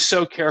 you have to be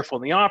so careful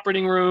in the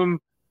operating room.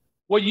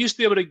 What you used to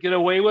be able to get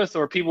away with,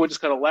 or people would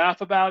just kind of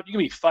laugh about, you can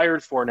be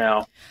fired for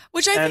now.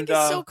 Which I think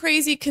is so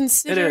crazy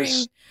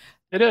considering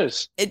it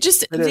is.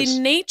 The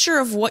nature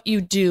of what you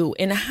do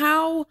and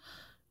how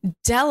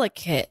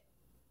delicate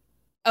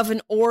of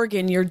an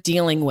organ you're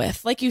dealing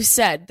with. Like you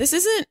said, this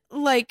isn't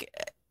like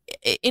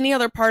any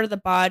other part of the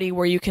body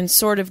where you can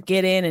sort of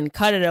get in and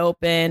cut it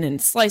open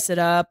and slice it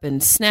up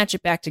and snatch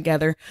it back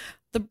together.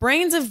 The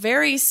brain's a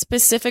very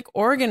specific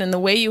organ in the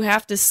way you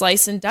have to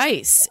slice and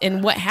dice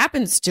and what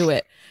happens to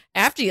it.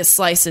 After you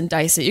slice and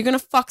dice it, you're going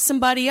to fuck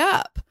somebody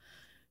up.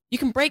 You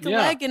can break a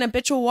leg and a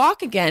bitch will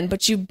walk again,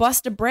 but you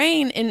bust a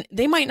brain and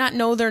they might not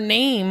know their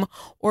name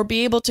or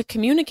be able to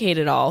communicate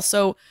at all.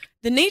 So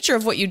the nature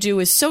of what you do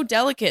is so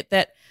delicate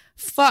that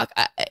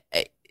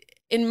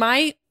in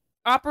my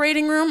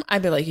operating room,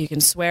 I'd be like, you can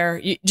swear.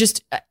 You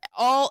just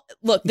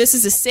look, this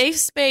is a safe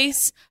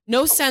space,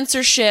 no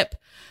censorship.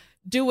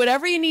 Do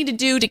whatever you need to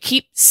do to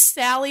keep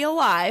Sally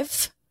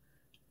alive.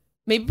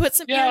 Maybe put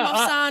some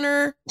earmuffs on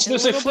her.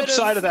 There's a flip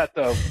side of that,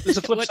 though. There's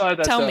a flip side of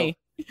that, Tell me.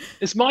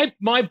 Is my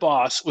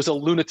boss was a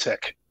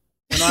lunatic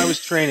when I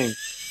was training.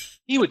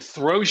 He would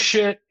throw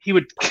shit. He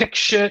would kick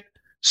shit,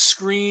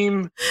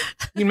 scream.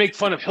 He'd make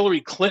fun of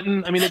Hillary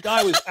Clinton. I mean, the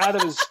guy was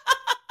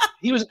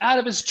he was out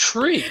of his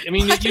tree. I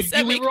mean,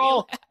 we were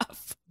all,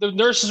 the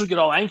nurses would get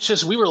all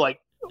anxious. We were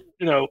like,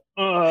 so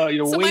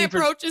my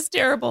approach is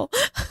terrible.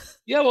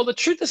 Yeah, well, the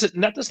truth is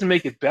that doesn't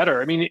make it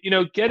better. I mean,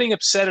 getting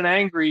upset and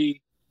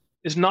angry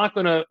is not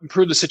going to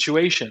improve the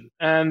situation.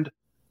 And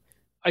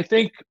I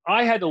think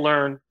I had to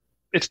learn.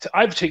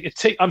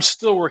 I'm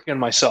still working on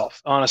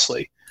myself,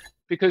 honestly,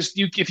 because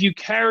if you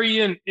carry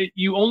in,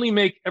 you only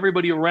make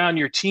everybody around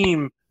your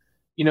team,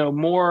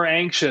 more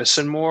anxious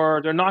and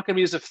more. They're not going to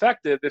be as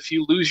effective if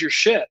you lose your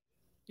shit.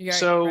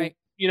 Right.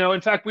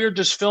 In fact, we were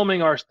just filming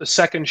the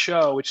second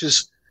show, which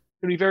is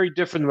going to be very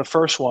different than the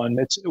first one.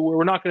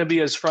 We're not going to be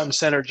as front and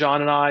center,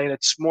 John and I, and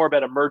it's more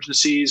about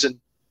emergencies.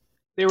 And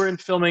they were in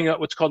filming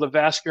what's called a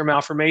vascular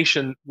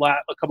malformation a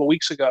couple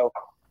weeks ago,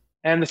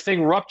 and the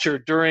thing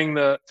ruptured during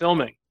the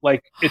filming.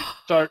 Like it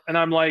started, and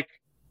I'm like,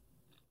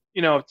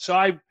 so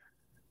I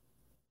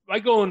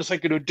go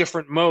into a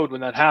different mode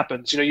when that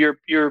happens. You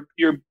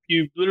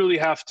literally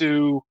have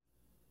to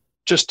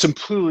just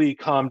completely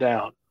calm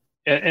down,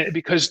 and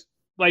because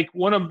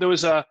there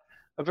was a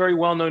very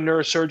well-known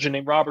neurosurgeon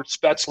named Robert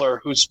Spetzler,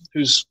 who's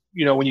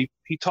when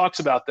he talks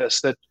about this,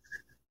 that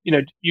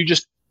you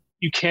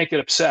can't get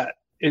upset.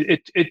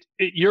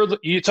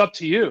 It's up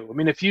to you. I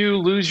mean, if you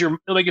lose your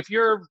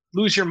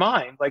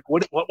mind,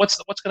 what's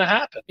going to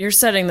happen? You're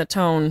setting the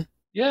tone.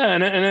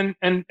 Yeah,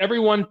 and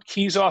everyone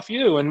keys off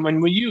you, and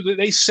when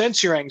they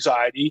sense your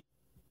anxiety,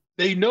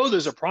 they know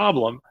there's a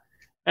problem,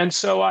 and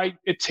so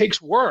it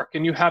takes work,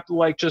 and you have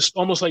to just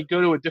almost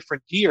go to a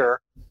different gear.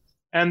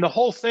 And the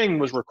whole thing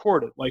was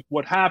recorded,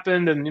 what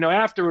happened. And,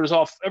 after it was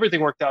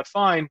everything worked out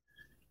fine.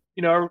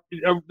 There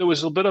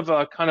was a bit of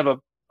a kind of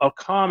a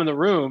calm in the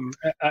room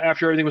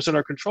after everything was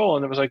under control.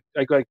 And it was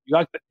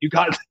you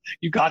got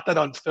that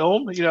on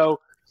film,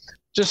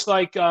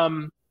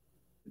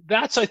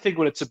 that's, I think,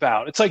 what it's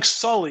about. It's like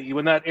Sully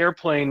when that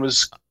airplane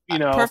was,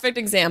 perfect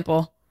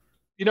example.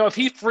 If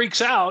he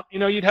freaks out,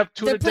 you'd have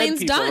 200 dead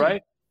people, done.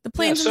 Right? The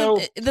plane's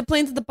the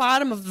plane's at the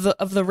bottom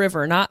of the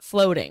river, not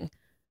floating.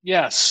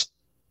 Yes.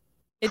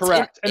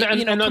 Correct.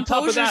 And on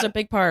top of that, is a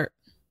big part.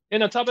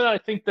 And on top of that, I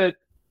think that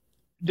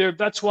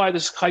that's why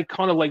this kind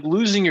of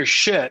losing your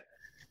shit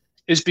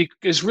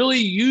is really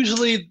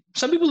usually,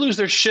 some people lose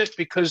their shit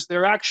because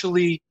they're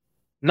actually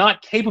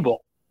not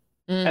capable,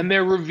 and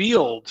they're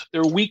revealed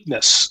their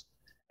weakness,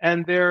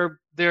 and they're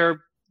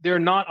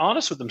not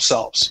honest with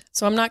themselves.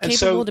 So I'm not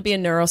capable to be a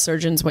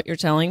neurosurgeon is what you're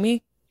telling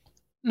me?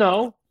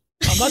 No,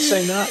 I'm not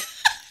saying that.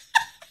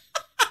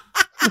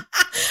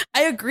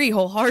 I agree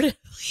wholeheartedly.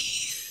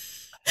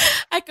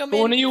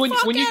 When you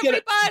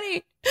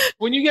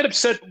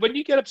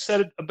get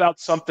upset about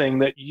something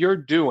that you're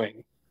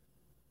doing,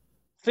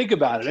 think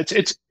about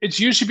it. It's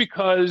usually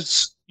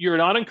because you're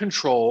not in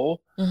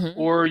control,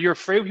 or you're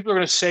afraid what people are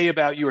going to say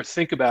about you or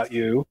think about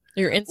you.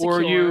 You're insecure.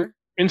 Or you're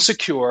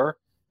insecure.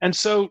 And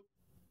so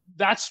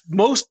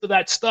most of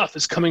that stuff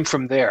is coming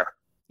from there.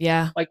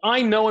 Yeah.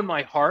 I know in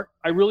my heart,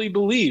 I really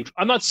believe.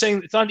 I'm not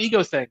saying it's not an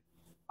ego thing.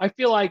 I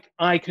feel like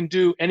I can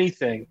do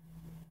anything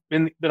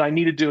that I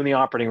need to do in the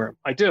operating room.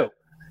 I do.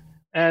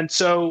 And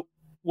so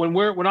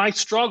when I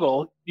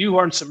struggle, you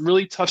are in some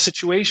really tough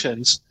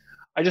situations.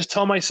 I just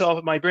tell myself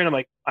in my brain, I'm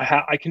like,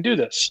 I can do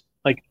this.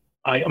 Like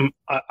I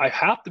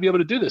have to be able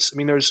to do this. I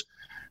mean,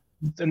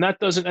 and that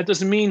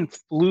doesn't mean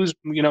lose.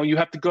 You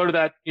have to go to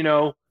that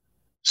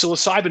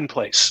psilocybin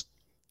place.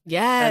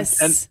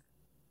 Yes. And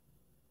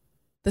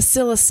the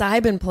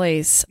psilocybin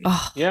place.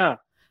 Oh, yeah.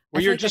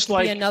 Where you're just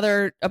like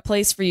a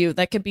place for you.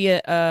 That could be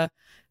a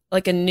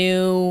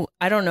new,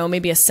 I don't know,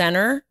 maybe a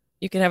center.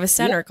 You could have a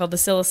center called the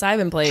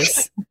psilocybin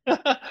place.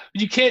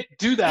 You can't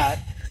do that.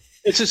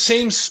 It's the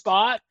same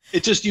spot.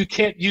 It's just you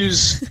can't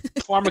use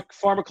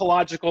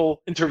pharmacological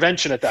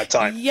intervention at that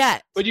time.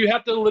 Yet. But you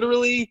have to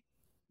literally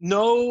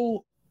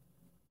know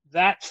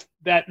that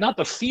not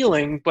the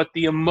feeling, but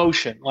the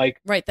emotion. Like,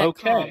 right,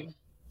 okay, calm.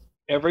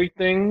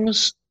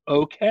 Everything's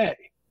okay.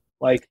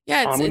 Like,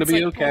 I'm going to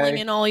be like okay. Pulling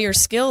in all your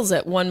skills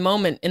at one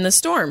moment in the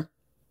storm.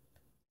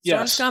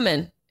 Storm's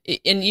coming.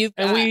 And you've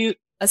got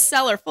a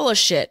cellar full of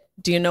shit.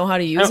 Do you know how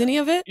to use any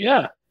of it?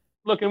 Yeah.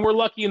 Look, and we're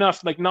lucky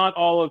enough, like not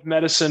all of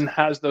medicine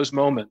has those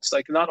moments.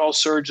 Like not all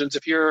surgeons,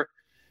 if you're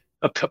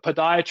a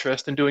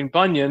podiatrist and doing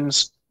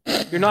bunions,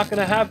 you're not going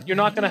to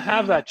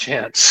have that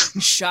chance.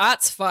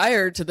 Shots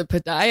fired to the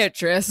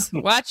podiatrist.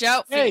 Watch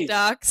out, feet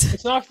docs.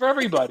 It's not for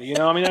everybody.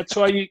 I mean, that's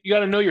why you got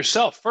to know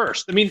yourself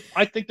first. I mean,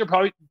 I think it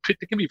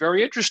can be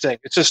very interesting.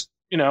 It's just,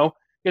 you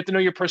have to know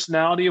your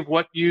personality of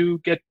what you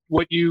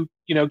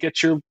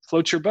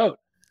floats your boat.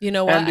 You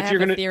know what? I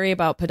have a theory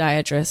about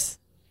podiatrists.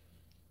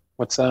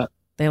 What's that?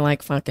 They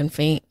like fucking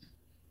feet.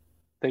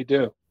 They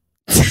do.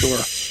 Sure.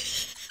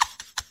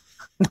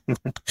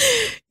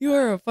 You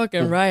are a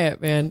fucking riot,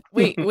 man.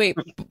 Wait.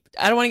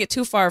 I don't want to get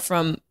too far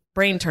from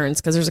brain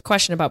turns because there's a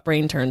question about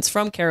brain turns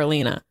from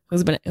Carolina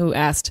who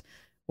asked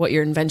what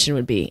your invention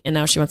would be, and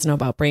now she wants to know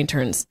about brain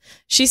turns.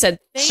 She said,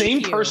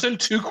 "Same person,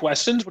 2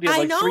 questions. What do you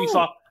have, like 3?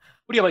 What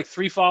do you have, like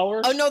 3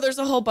 followers?" Oh no, there's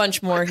a whole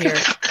bunch more here.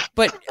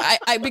 But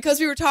I because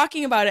we were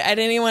talking about it, I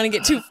didn't even want to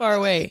get too far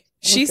away.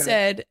 She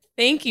said,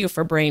 "Thank you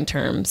for brain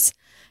turns.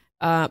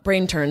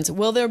 Brain turns.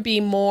 Will there be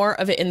more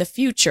of it in the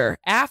future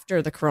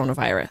after the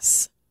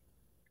coronavirus?"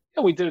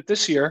 Yeah, we did it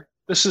this year.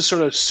 This is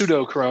sort of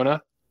pseudo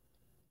Corona.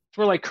 It's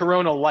more like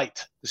Corona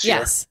Light this year.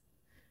 Yes.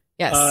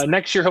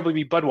 Next year, hopefully,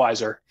 be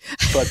Budweiser.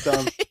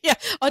 But yeah,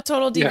 a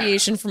total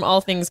deviation from all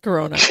things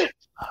Corona.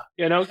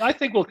 I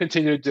think we'll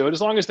continue to do it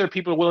as long as there are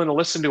people willing to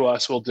listen to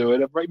us. We'll do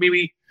it. Right?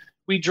 Maybe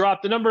we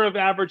dropped the number of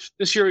average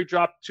this year. We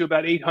dropped to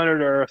about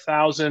 800 or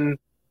 1,000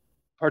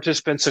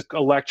 participants a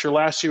lecture.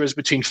 Last year was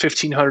between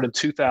 1,500 and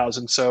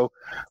 2,000. So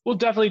we'll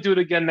definitely do it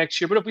again next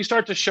year. But if we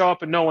start to show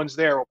up and no one's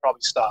there, we'll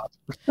probably stop.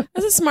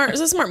 It's a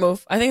smart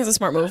move. I think it's a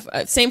smart move.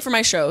 Same for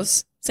my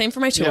shows. Same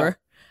for my tour. Yeah.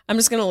 I'm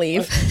just going to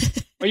leave.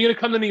 Are you going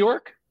to come to New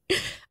York?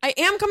 I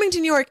am coming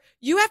to New York.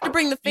 You have to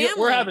bring the family.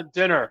 We're having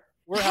dinner.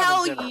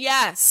 Hell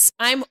yes.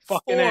 I'm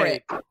fucking for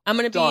it. I'm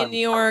going to be in New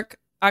York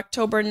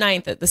October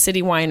 9th at the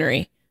City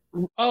Winery.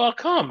 Oh, I'll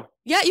come.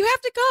 Yeah, you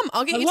have to come.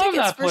 I'll get you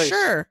tickets for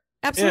sure.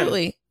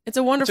 Absolutely. Yeah. It's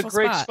a wonderful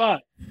spot. It's a great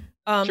spot.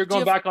 So you're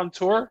going back on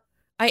tour?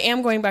 I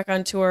am going back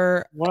on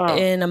tour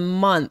in a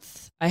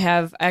month. I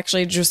have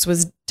actually just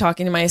was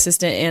talking to my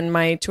assistant and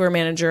my tour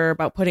manager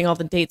about putting all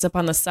the dates up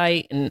on the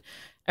site and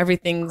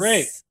everything's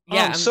great.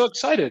 Yeah, I'm so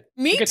excited.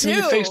 Me too. To meet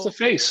you face to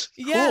face.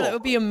 Yeah, that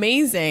would be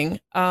amazing.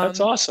 That's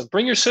awesome.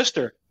 Bring your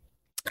sister.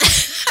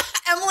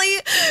 Emily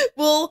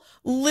will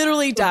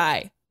literally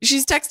die.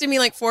 She's texted me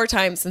like 4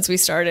 times since we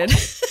started.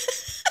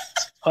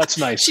 Oh, that's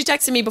nice. She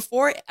texted me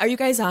before, "Are you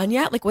guys on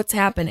yet? Like, what's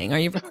happening? Are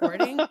you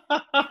recording?"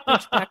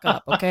 Bitch, back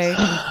up, okay?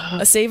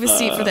 Save a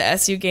seat for the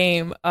SU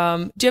game.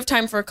 Do you have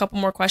time for a couple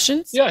more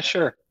questions? Yeah,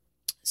 sure.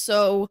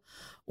 So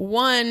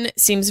one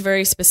seems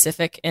very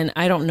specific, and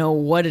I don't know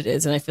what it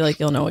is, and I feel like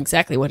you'll know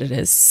exactly what it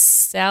is.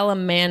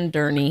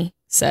 Salamanderny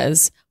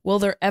says, "Will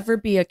there ever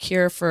be a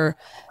cure for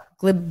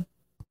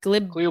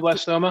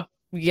glioblastoma?"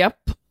 Yep.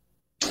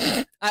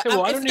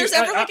 If there's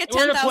ever like a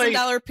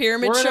 $10,000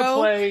 pyramid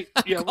show, we're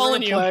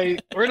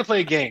gonna play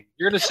a game.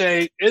 You're gonna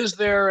say, "Is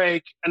there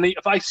a?" And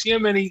if I see how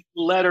many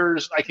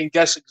letters, I can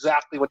guess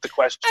exactly what the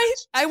question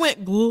is. I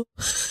went glue.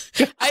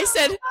 I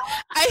said,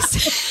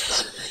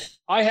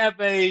 I have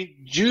a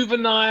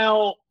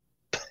juvenile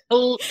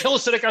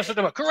pilocytic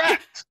carcinoma.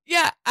 Correct.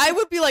 Yeah, I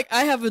would be like,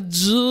 I have a.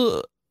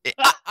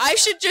 I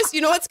should just,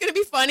 what's going to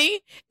be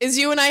funny is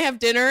you and I have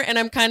dinner and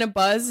I'm kind of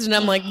buzzed and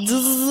I'm like,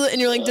 and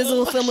you're like,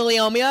 dizzle.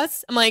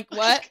 I'm like,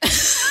 what?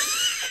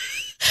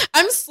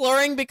 I'm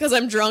slurring because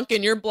I'm drunk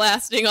and you're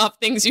blasting off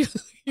things you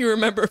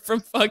remember from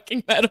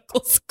fucking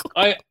medical school.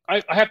 I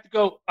have to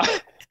go.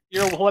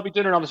 We'll have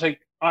dinner and I'm say,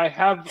 I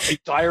have a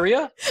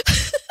diarrhea.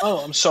 Oh,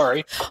 I'm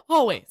sorry.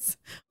 Always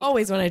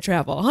when I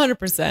travel,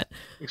 100%.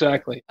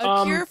 Exactly.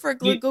 A cure for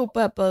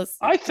glioblastoma.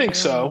 I think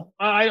so.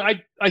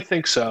 I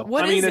think so.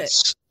 What is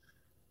it?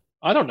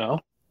 I don't know.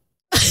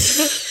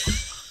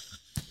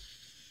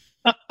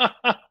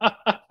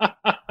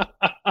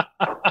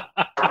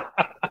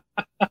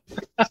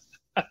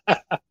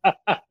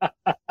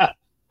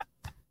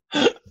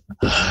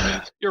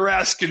 You're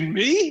asking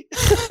me?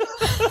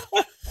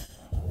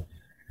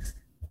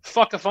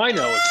 Fuck if I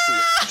know it.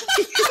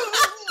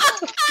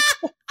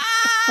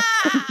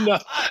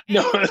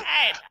 no.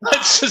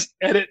 Let's just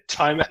edit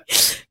time.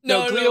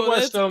 No,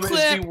 glioblastoma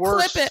is the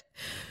worst. Clip it.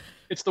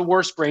 It's the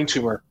worst brain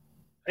tumor.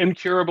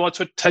 Incurable. That's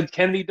what Ted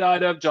Kennedy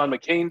died of. John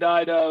McCain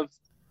died of.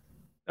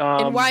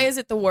 And why is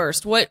it the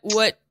worst? What?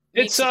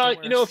 It's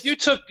if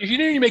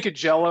you make a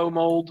Jell-O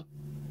mold.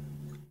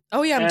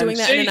 Oh yeah, I'm doing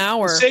that in an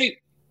hour. Say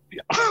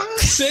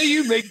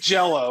you make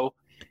Jell-O,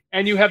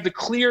 and you have the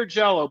clear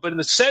Jell-O, but in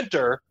the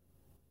center,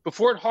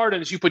 before it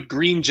hardens, you put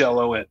green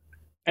Jell-O in,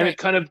 and it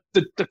kind of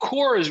the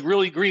core is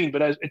really green,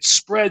 but it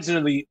spreads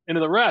into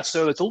the rest.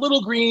 So it's a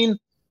little green,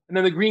 and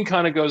then the green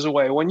kind of goes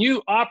away. When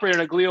you operate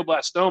on a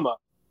glioblastoma,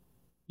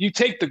 you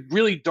take the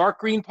really dark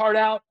green part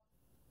out,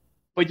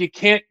 but you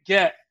can't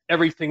get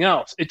everything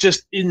else.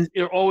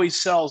 It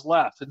always cells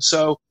left. And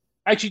so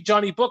actually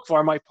Johnny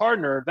Bookvar, my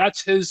partner,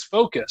 that's his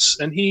focus.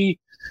 And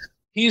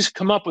he's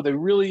come up with a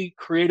really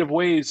creative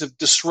ways of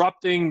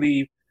disrupting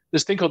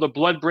this thing called the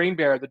blood-brain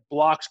barrier that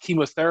blocks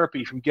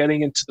chemotherapy from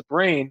getting into the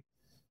brain,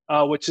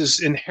 which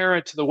is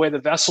inherent to the way the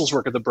vessels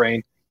work of the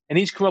brain. And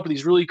he's come up with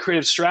these really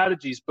creative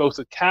strategies, both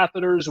with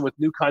catheters and with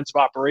new kinds of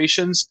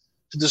operations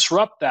to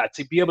disrupt that,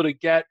 to be able to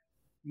get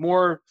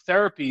more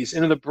therapies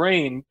into the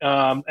brain,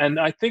 and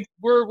I think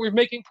we're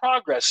making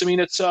progress. I mean,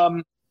 it's I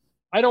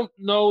don't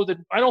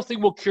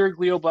think we'll cure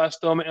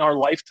glioblastoma in our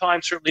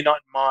lifetime. Certainly not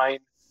in mine.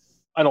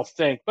 I don't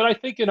think, but I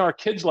think in our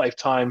kids'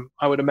 lifetime,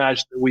 I would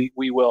imagine that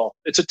we will.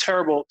 It's a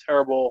terrible.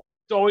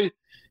 It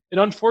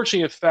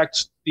unfortunately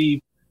affects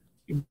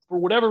for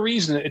whatever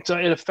reason, it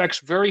affects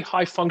very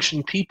high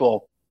function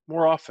people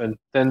more often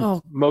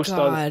than most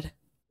other.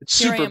 It's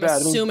Here super I am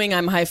bad. Assuming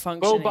I'm high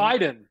functioning.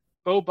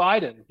 Bo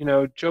Biden,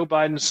 Joe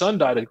Biden's son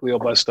died of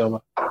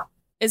glioblastoma.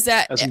 Is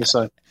that as an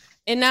aside?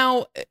 And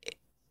now,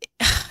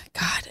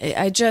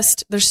 God,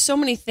 there's so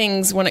many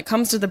things when it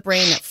comes to the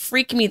brain that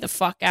freak me the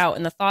fuck out.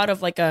 And the thought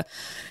of like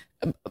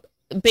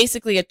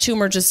basically a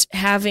tumor just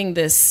having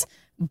this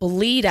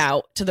bleed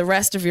out to the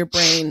rest of your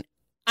brain.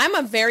 I'm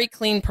a very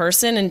clean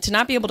person, and to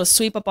not be able to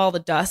sweep up all the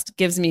dust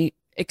gives me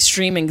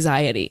extreme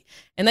anxiety.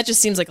 And that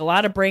just seems like a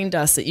lot of brain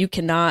dust that you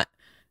cannot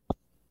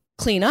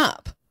clean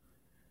up.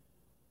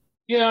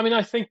 Yeah, I mean,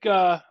 I think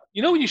what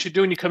you should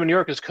do when you come to New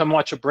York is come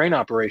watch a brain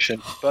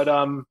operation. But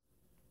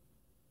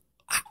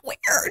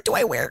where do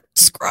I wear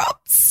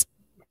scrubs?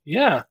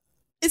 Yeah,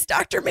 is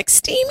Dr.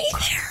 McSteamy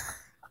there?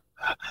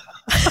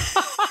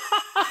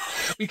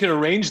 We can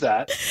arrange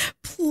that,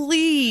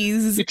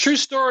 please. The true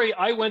story.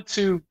 I went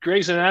to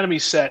Grey's Anatomy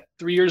set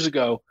 3 years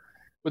ago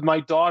with my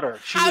daughter.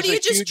 How do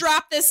you just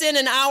drop this in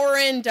an hour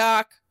in,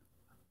 Doc?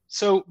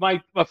 So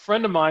a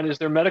friend of mine is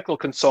their medical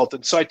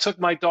consultant. So I took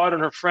my daughter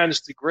and her friends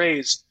to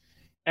Grey's.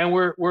 And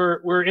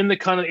we're in the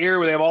kind of area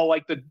where they have all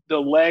like the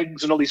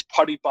legs and all these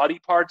body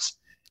parts.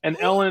 And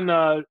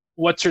Ellen,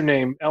 what's her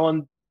name?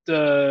 Ellen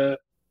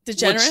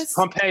DeGeneres?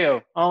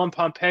 Pompeo. Ellen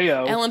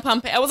Pompeo.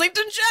 I was like,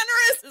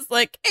 DeGeneres is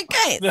like, hey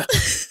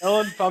guys.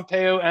 Ellen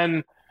Pompeo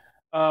and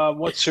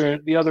what's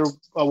the other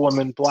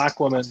woman,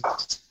 black woman,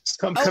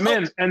 come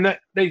in. And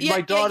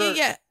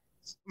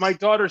my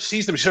daughter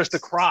sees them. She starts to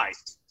cry.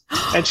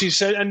 And she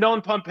said, and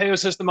Ellen Pompeo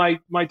says to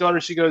my daughter,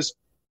 she goes,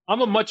 I'm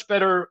a much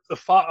better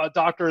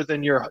doctor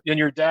than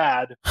your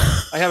dad.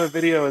 I have a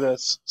video of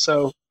this.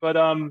 So, but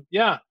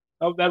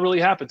that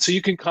really happened. So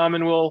you can come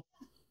and we'll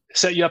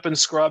set you up in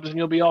scrubs and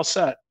you'll be all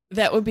set.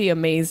 That would be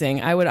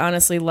amazing. I would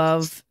honestly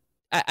love.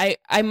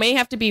 I may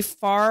have to be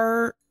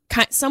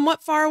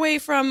somewhat far away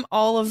from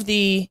all of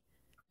the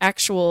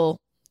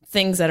actual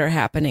things that are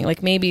happening.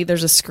 Like maybe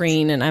there's a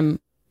screen and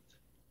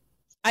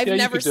I've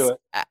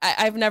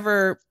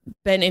never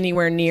been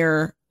anywhere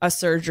near a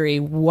surgery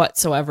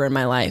whatsoever in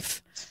my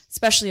life.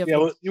 Especially you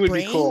would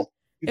brain. Be cool.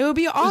 It would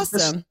be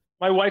awesome.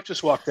 My wife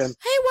just walked in.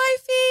 Hey,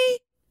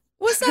 wifey.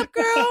 What's up,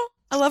 girl?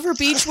 I love her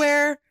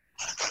beachwear.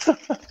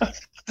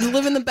 You're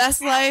living the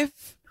best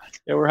life.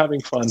 Yeah, we're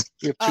having fun.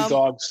 We have two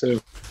dogs,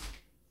 too.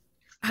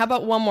 How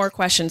about one more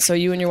question so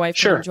you and your wife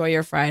can enjoy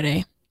your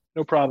Friday?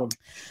 No problem.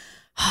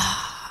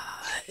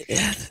 Okay,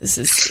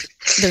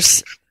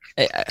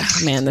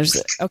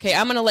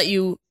 I'm going to let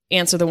you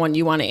answer the one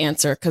you want to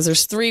answer because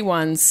there's three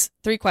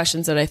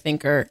questions that I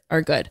think are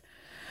good.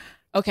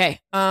 Okay.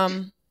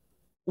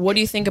 What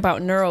do you think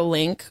about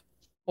Neuralink?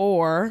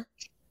 Or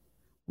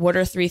what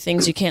are 3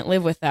 things you can't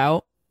live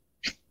without?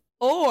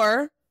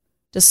 Or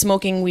does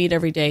smoking weed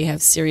every day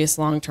have serious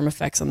long-term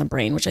effects on the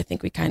brain, which I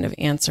think we kind of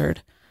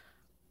answered.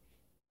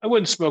 I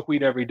wouldn't smoke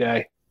weed every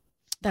day.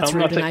 That's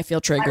rude, and I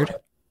feel triggered.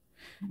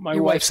 My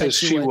wife says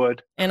she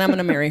would. And I'm going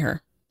to marry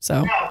her.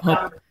 So,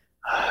 hope.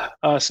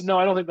 So no,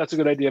 I don't think that's a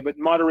good idea, but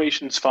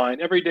moderation's fine.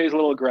 Every day is a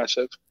little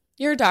aggressive.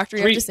 You're a doctor.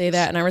 You have to say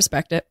that, and I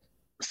respect it.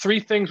 3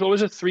 things. What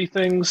was it? 3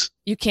 things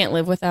you can't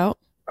live without.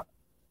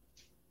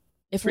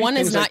 If one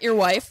is not your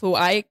wife, who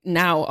I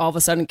now all of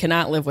a sudden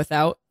cannot live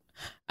without,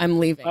 I'm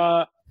leaving.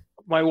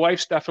 My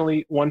wife's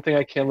definitely one thing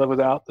I can't live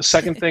without. The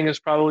second thing is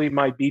probably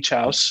my beach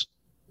house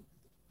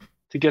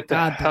to get the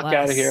heck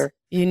out of here.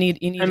 You need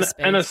a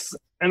space.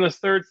 And the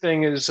third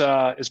thing is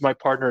my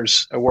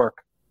partners at work.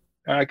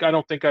 I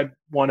don't think I'd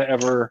want to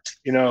ever,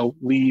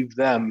 leave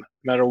them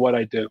no matter what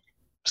I do.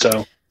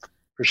 So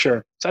for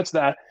sure. So that's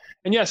that.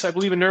 And yes, I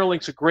believe in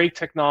Neuralink's a great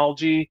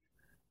technology.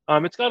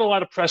 It's got a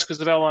lot of press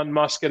because of Elon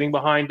Musk getting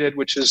behind it,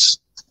 which is,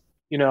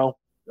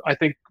 I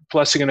think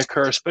blessing and a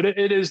curse, but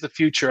it is the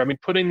future. I mean,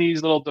 putting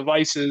these little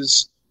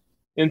devices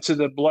into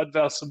the blood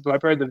vessels,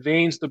 the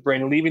veins of the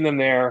brain, and leaving them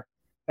there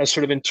as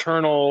sort of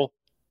internal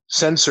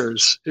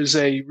sensors is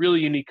a really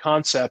unique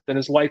concept, and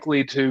is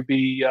likely to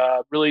be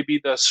really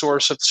be the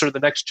source of sort of the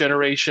next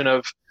generation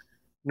of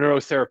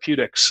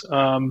neurotherapeutics.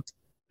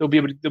 There'll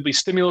be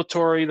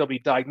stimulatory, there'll be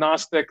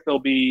diagnostic, there'll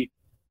be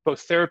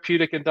both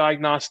therapeutic and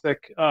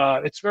diagnostic.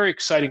 It's very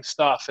exciting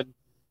stuff. And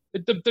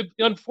the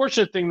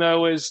unfortunate thing,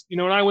 though, is,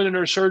 when I went into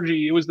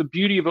neurosurgery, it was the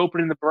beauty of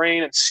opening the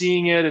brain and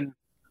seeing it and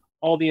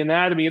all the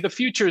anatomy. The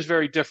future is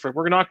very different.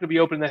 We're not going to be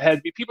opening the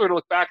head. People are going to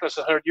look back at us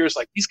 100 years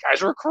like, these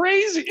guys were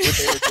crazy what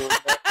they were doing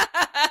there.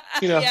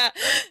 Yeah,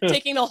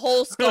 taking the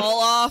whole skull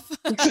off.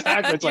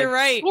 Exactly. It's You're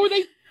right. What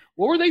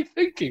were they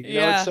thinking?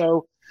 Yeah.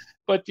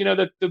 But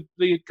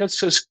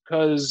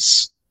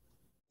because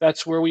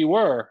that's where we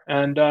were,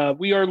 and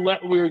we are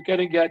going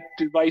to get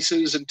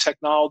devices and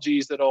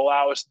technologies that will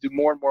allow us to do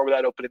more and more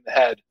without opening the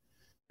head,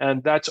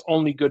 and that's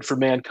only good for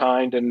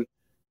mankind. And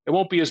it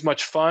won't be as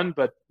much fun,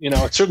 but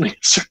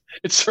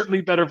it's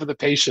certainly better for the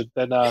patient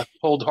than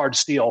cold hard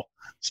steel.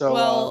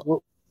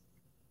 So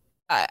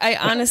I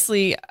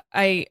honestly,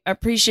 I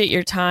appreciate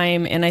your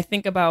time, and I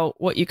think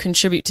about what you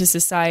contribute to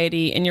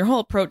society, and your whole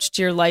approach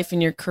to your life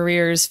and your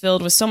career is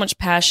filled with so much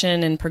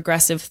passion and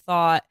progressive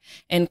thought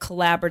and a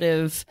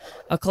collaborative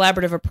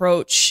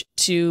approach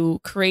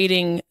to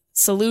creating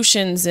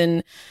solutions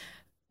and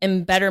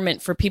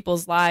betterment for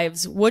people's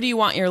lives. What do you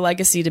want your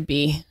legacy to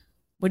be?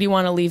 What do you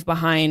want to leave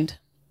behind?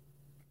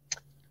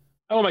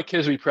 I want my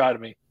kids to be proud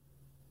of me.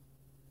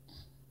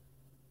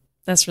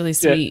 That's really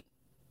sweet. Yeah.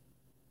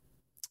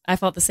 I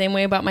felt the same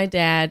way about my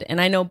dad, and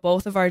I know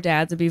both of our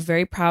dads would be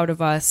very proud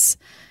of us.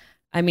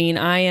 I mean,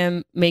 I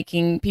am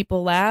making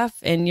people laugh,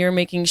 and you're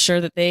making sure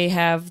that they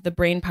have the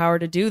brain power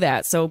to do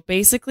that. So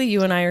basically,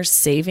 you and I are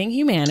saving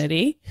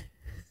humanity.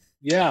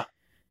 Yeah,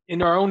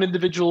 in our own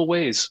individual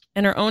ways.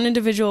 But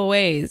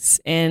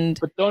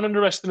don't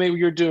underestimate what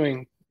you're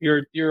doing.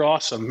 You're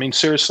awesome. I mean,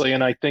 seriously,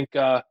 and I think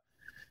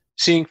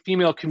seeing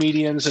female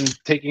comedians and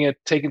taking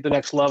it to the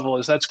next level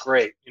that's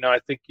great. I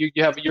think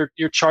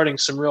you're charting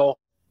some real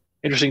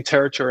interesting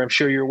territory. I'm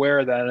sure you're aware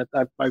of that.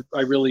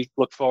 I really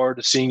look forward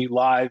to seeing you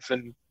live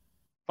and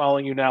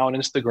following you now on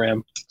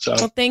Instagram. So,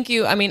 well, thank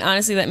you. I mean,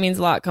 honestly, that means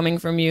a lot coming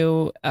from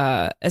you,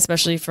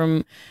 especially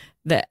from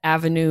the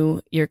avenue,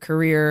 your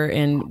career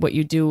and what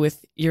you do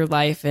with your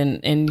life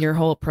and your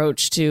whole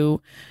approach to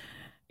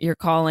your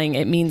calling.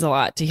 It means a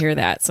lot to hear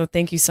that. So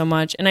thank you so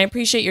much. And I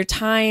appreciate your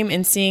time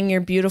and seeing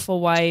your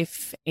beautiful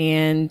wife.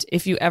 And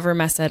if you ever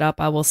mess that up,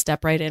 I will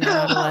step right in.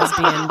 I'm not a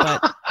lesbian,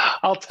 but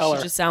I'll tell her.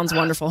 She just sounds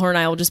wonderful. Her and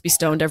I will just be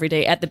stoned every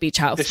day at the beach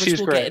house, which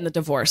we'll get in the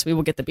divorce. We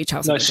will get the beach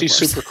house. No, she's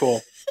super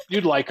cool.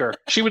 You'd like her.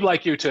 She would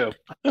like you too.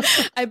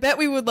 I bet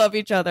we would love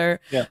each other.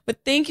 Yeah.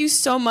 But thank you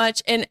so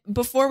much. And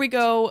before we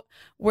go,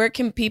 where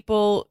can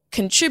people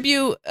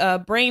contribute?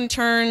 Brain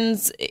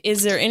Turns.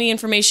 Is there any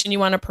information you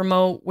want to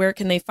promote? Where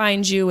can they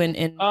find you and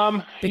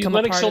become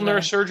a part of the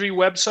Neurosurgery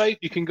website?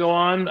 You can go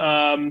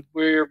on.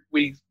 Where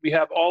we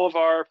have all of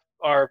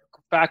our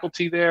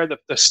faculty there.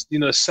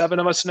 The 7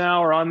 of us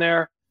now are on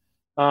there.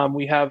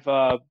 We have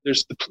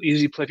there's the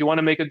easy play. If you want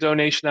to make a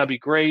donation, that'd be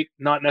great.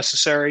 Not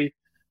necessary.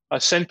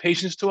 Send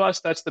patients to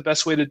us. That's the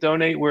best way to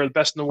donate. We're the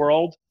best in the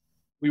world.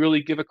 We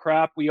really give a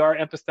crap. We are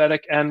empathetic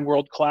and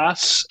world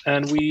class,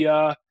 and we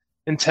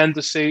intend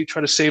to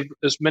try to save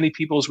as many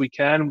people as we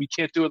can. We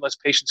can't do it unless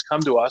patients come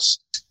to us,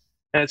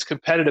 and it's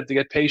competitive to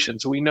get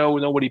patients. We know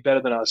nobody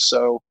better than us.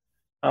 So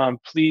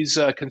please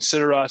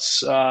consider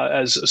us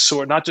as a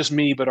sort, not just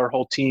me, but our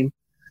whole team.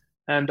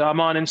 And I'm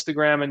on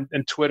Instagram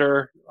and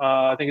Twitter.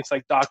 I think it's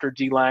like Dr.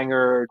 D. Langer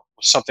or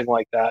something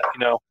like that.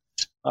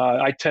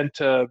 I tend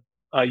to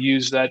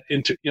use that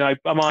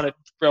I'm on it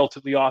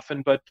relatively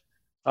often, but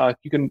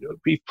you can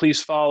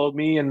please follow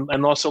me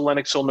and also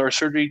Lennox Hill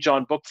Neurosurgery,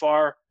 John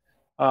Bookfar,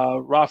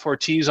 Ralph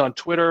Ortiz on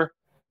Twitter,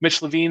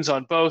 Mitch Levine's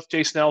on both,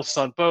 Jason Ellis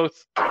on both,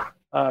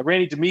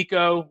 Randy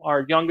D'Amico,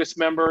 our youngest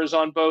member, is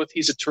on both.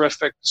 He's a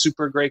terrific,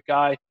 super great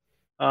guy.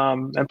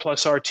 And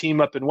plus our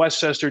team up in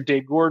Westchester,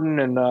 Dave Gordon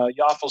and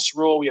Yafel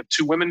Sarul. We have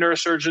 2 women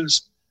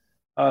neurosurgeons,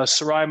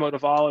 Sarai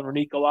Modaval and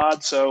Renique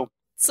Galad. So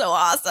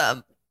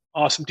awesome.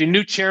 Awesome. The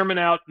new chairman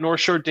out North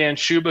Shore, Dan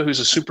Shuba, who's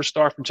a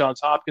superstar from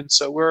Johns Hopkins.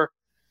 So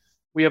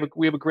we have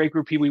a great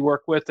group of people we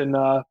work with, and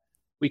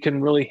we can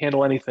really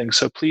handle anything.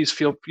 So please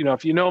feel,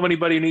 if you know of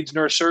anybody who needs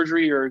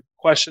neurosurgery or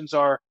questions,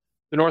 are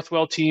the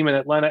Northwell team in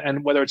Atlanta,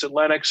 and whether it's at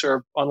Lennox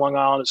or on Long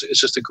Island, it's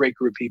just a great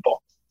group of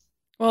people.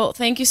 Well,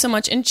 thank you so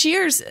much. And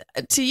cheers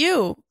to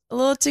you. A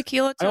little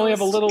tequila toast. I only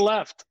have a little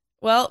left.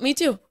 Well, me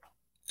too.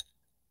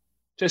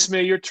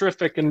 Jessica, you're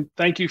terrific. And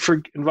thank you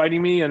for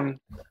inviting me. And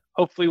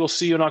hopefully we'll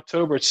see you in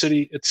October at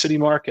City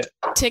Market.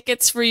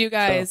 Tickets for you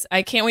guys. So.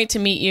 I can't wait to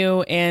meet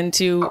you and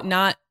to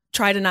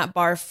try to not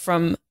barf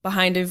from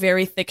behind a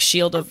very thick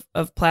shield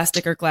of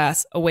plastic or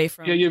glass away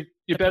from. Yeah,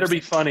 you better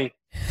be funny.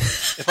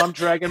 If I'm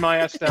dragging my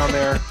ass down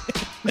there,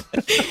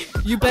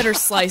 you better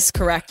slice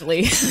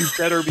correctly. You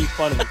better be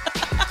funny.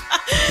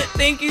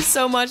 Thank you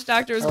so much,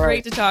 Doctor. It was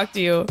great to talk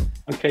to you.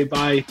 Okay,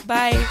 bye.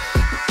 Bye.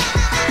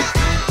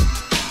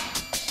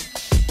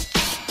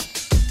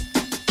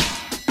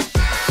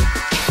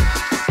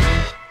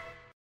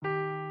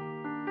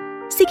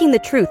 Seeking the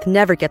truth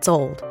never gets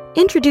old.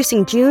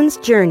 Introducing June's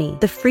Journey,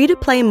 the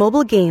free-to-play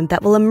mobile game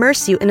that will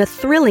immerse you in a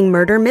thrilling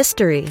murder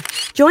mystery.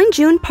 Join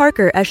June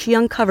Parker as she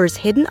uncovers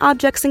hidden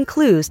objects and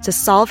clues to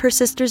solve her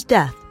sister's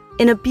death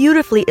in a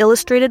beautifully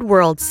illustrated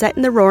world set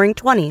in the Roaring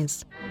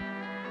 '20s.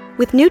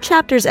 With new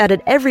chapters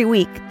added every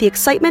week, the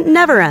excitement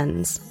never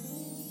ends.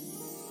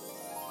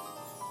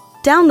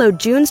 Download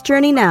June's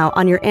Journey now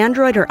on your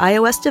Android or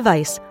iOS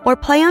device, or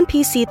play on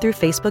PC through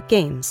Facebook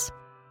Games.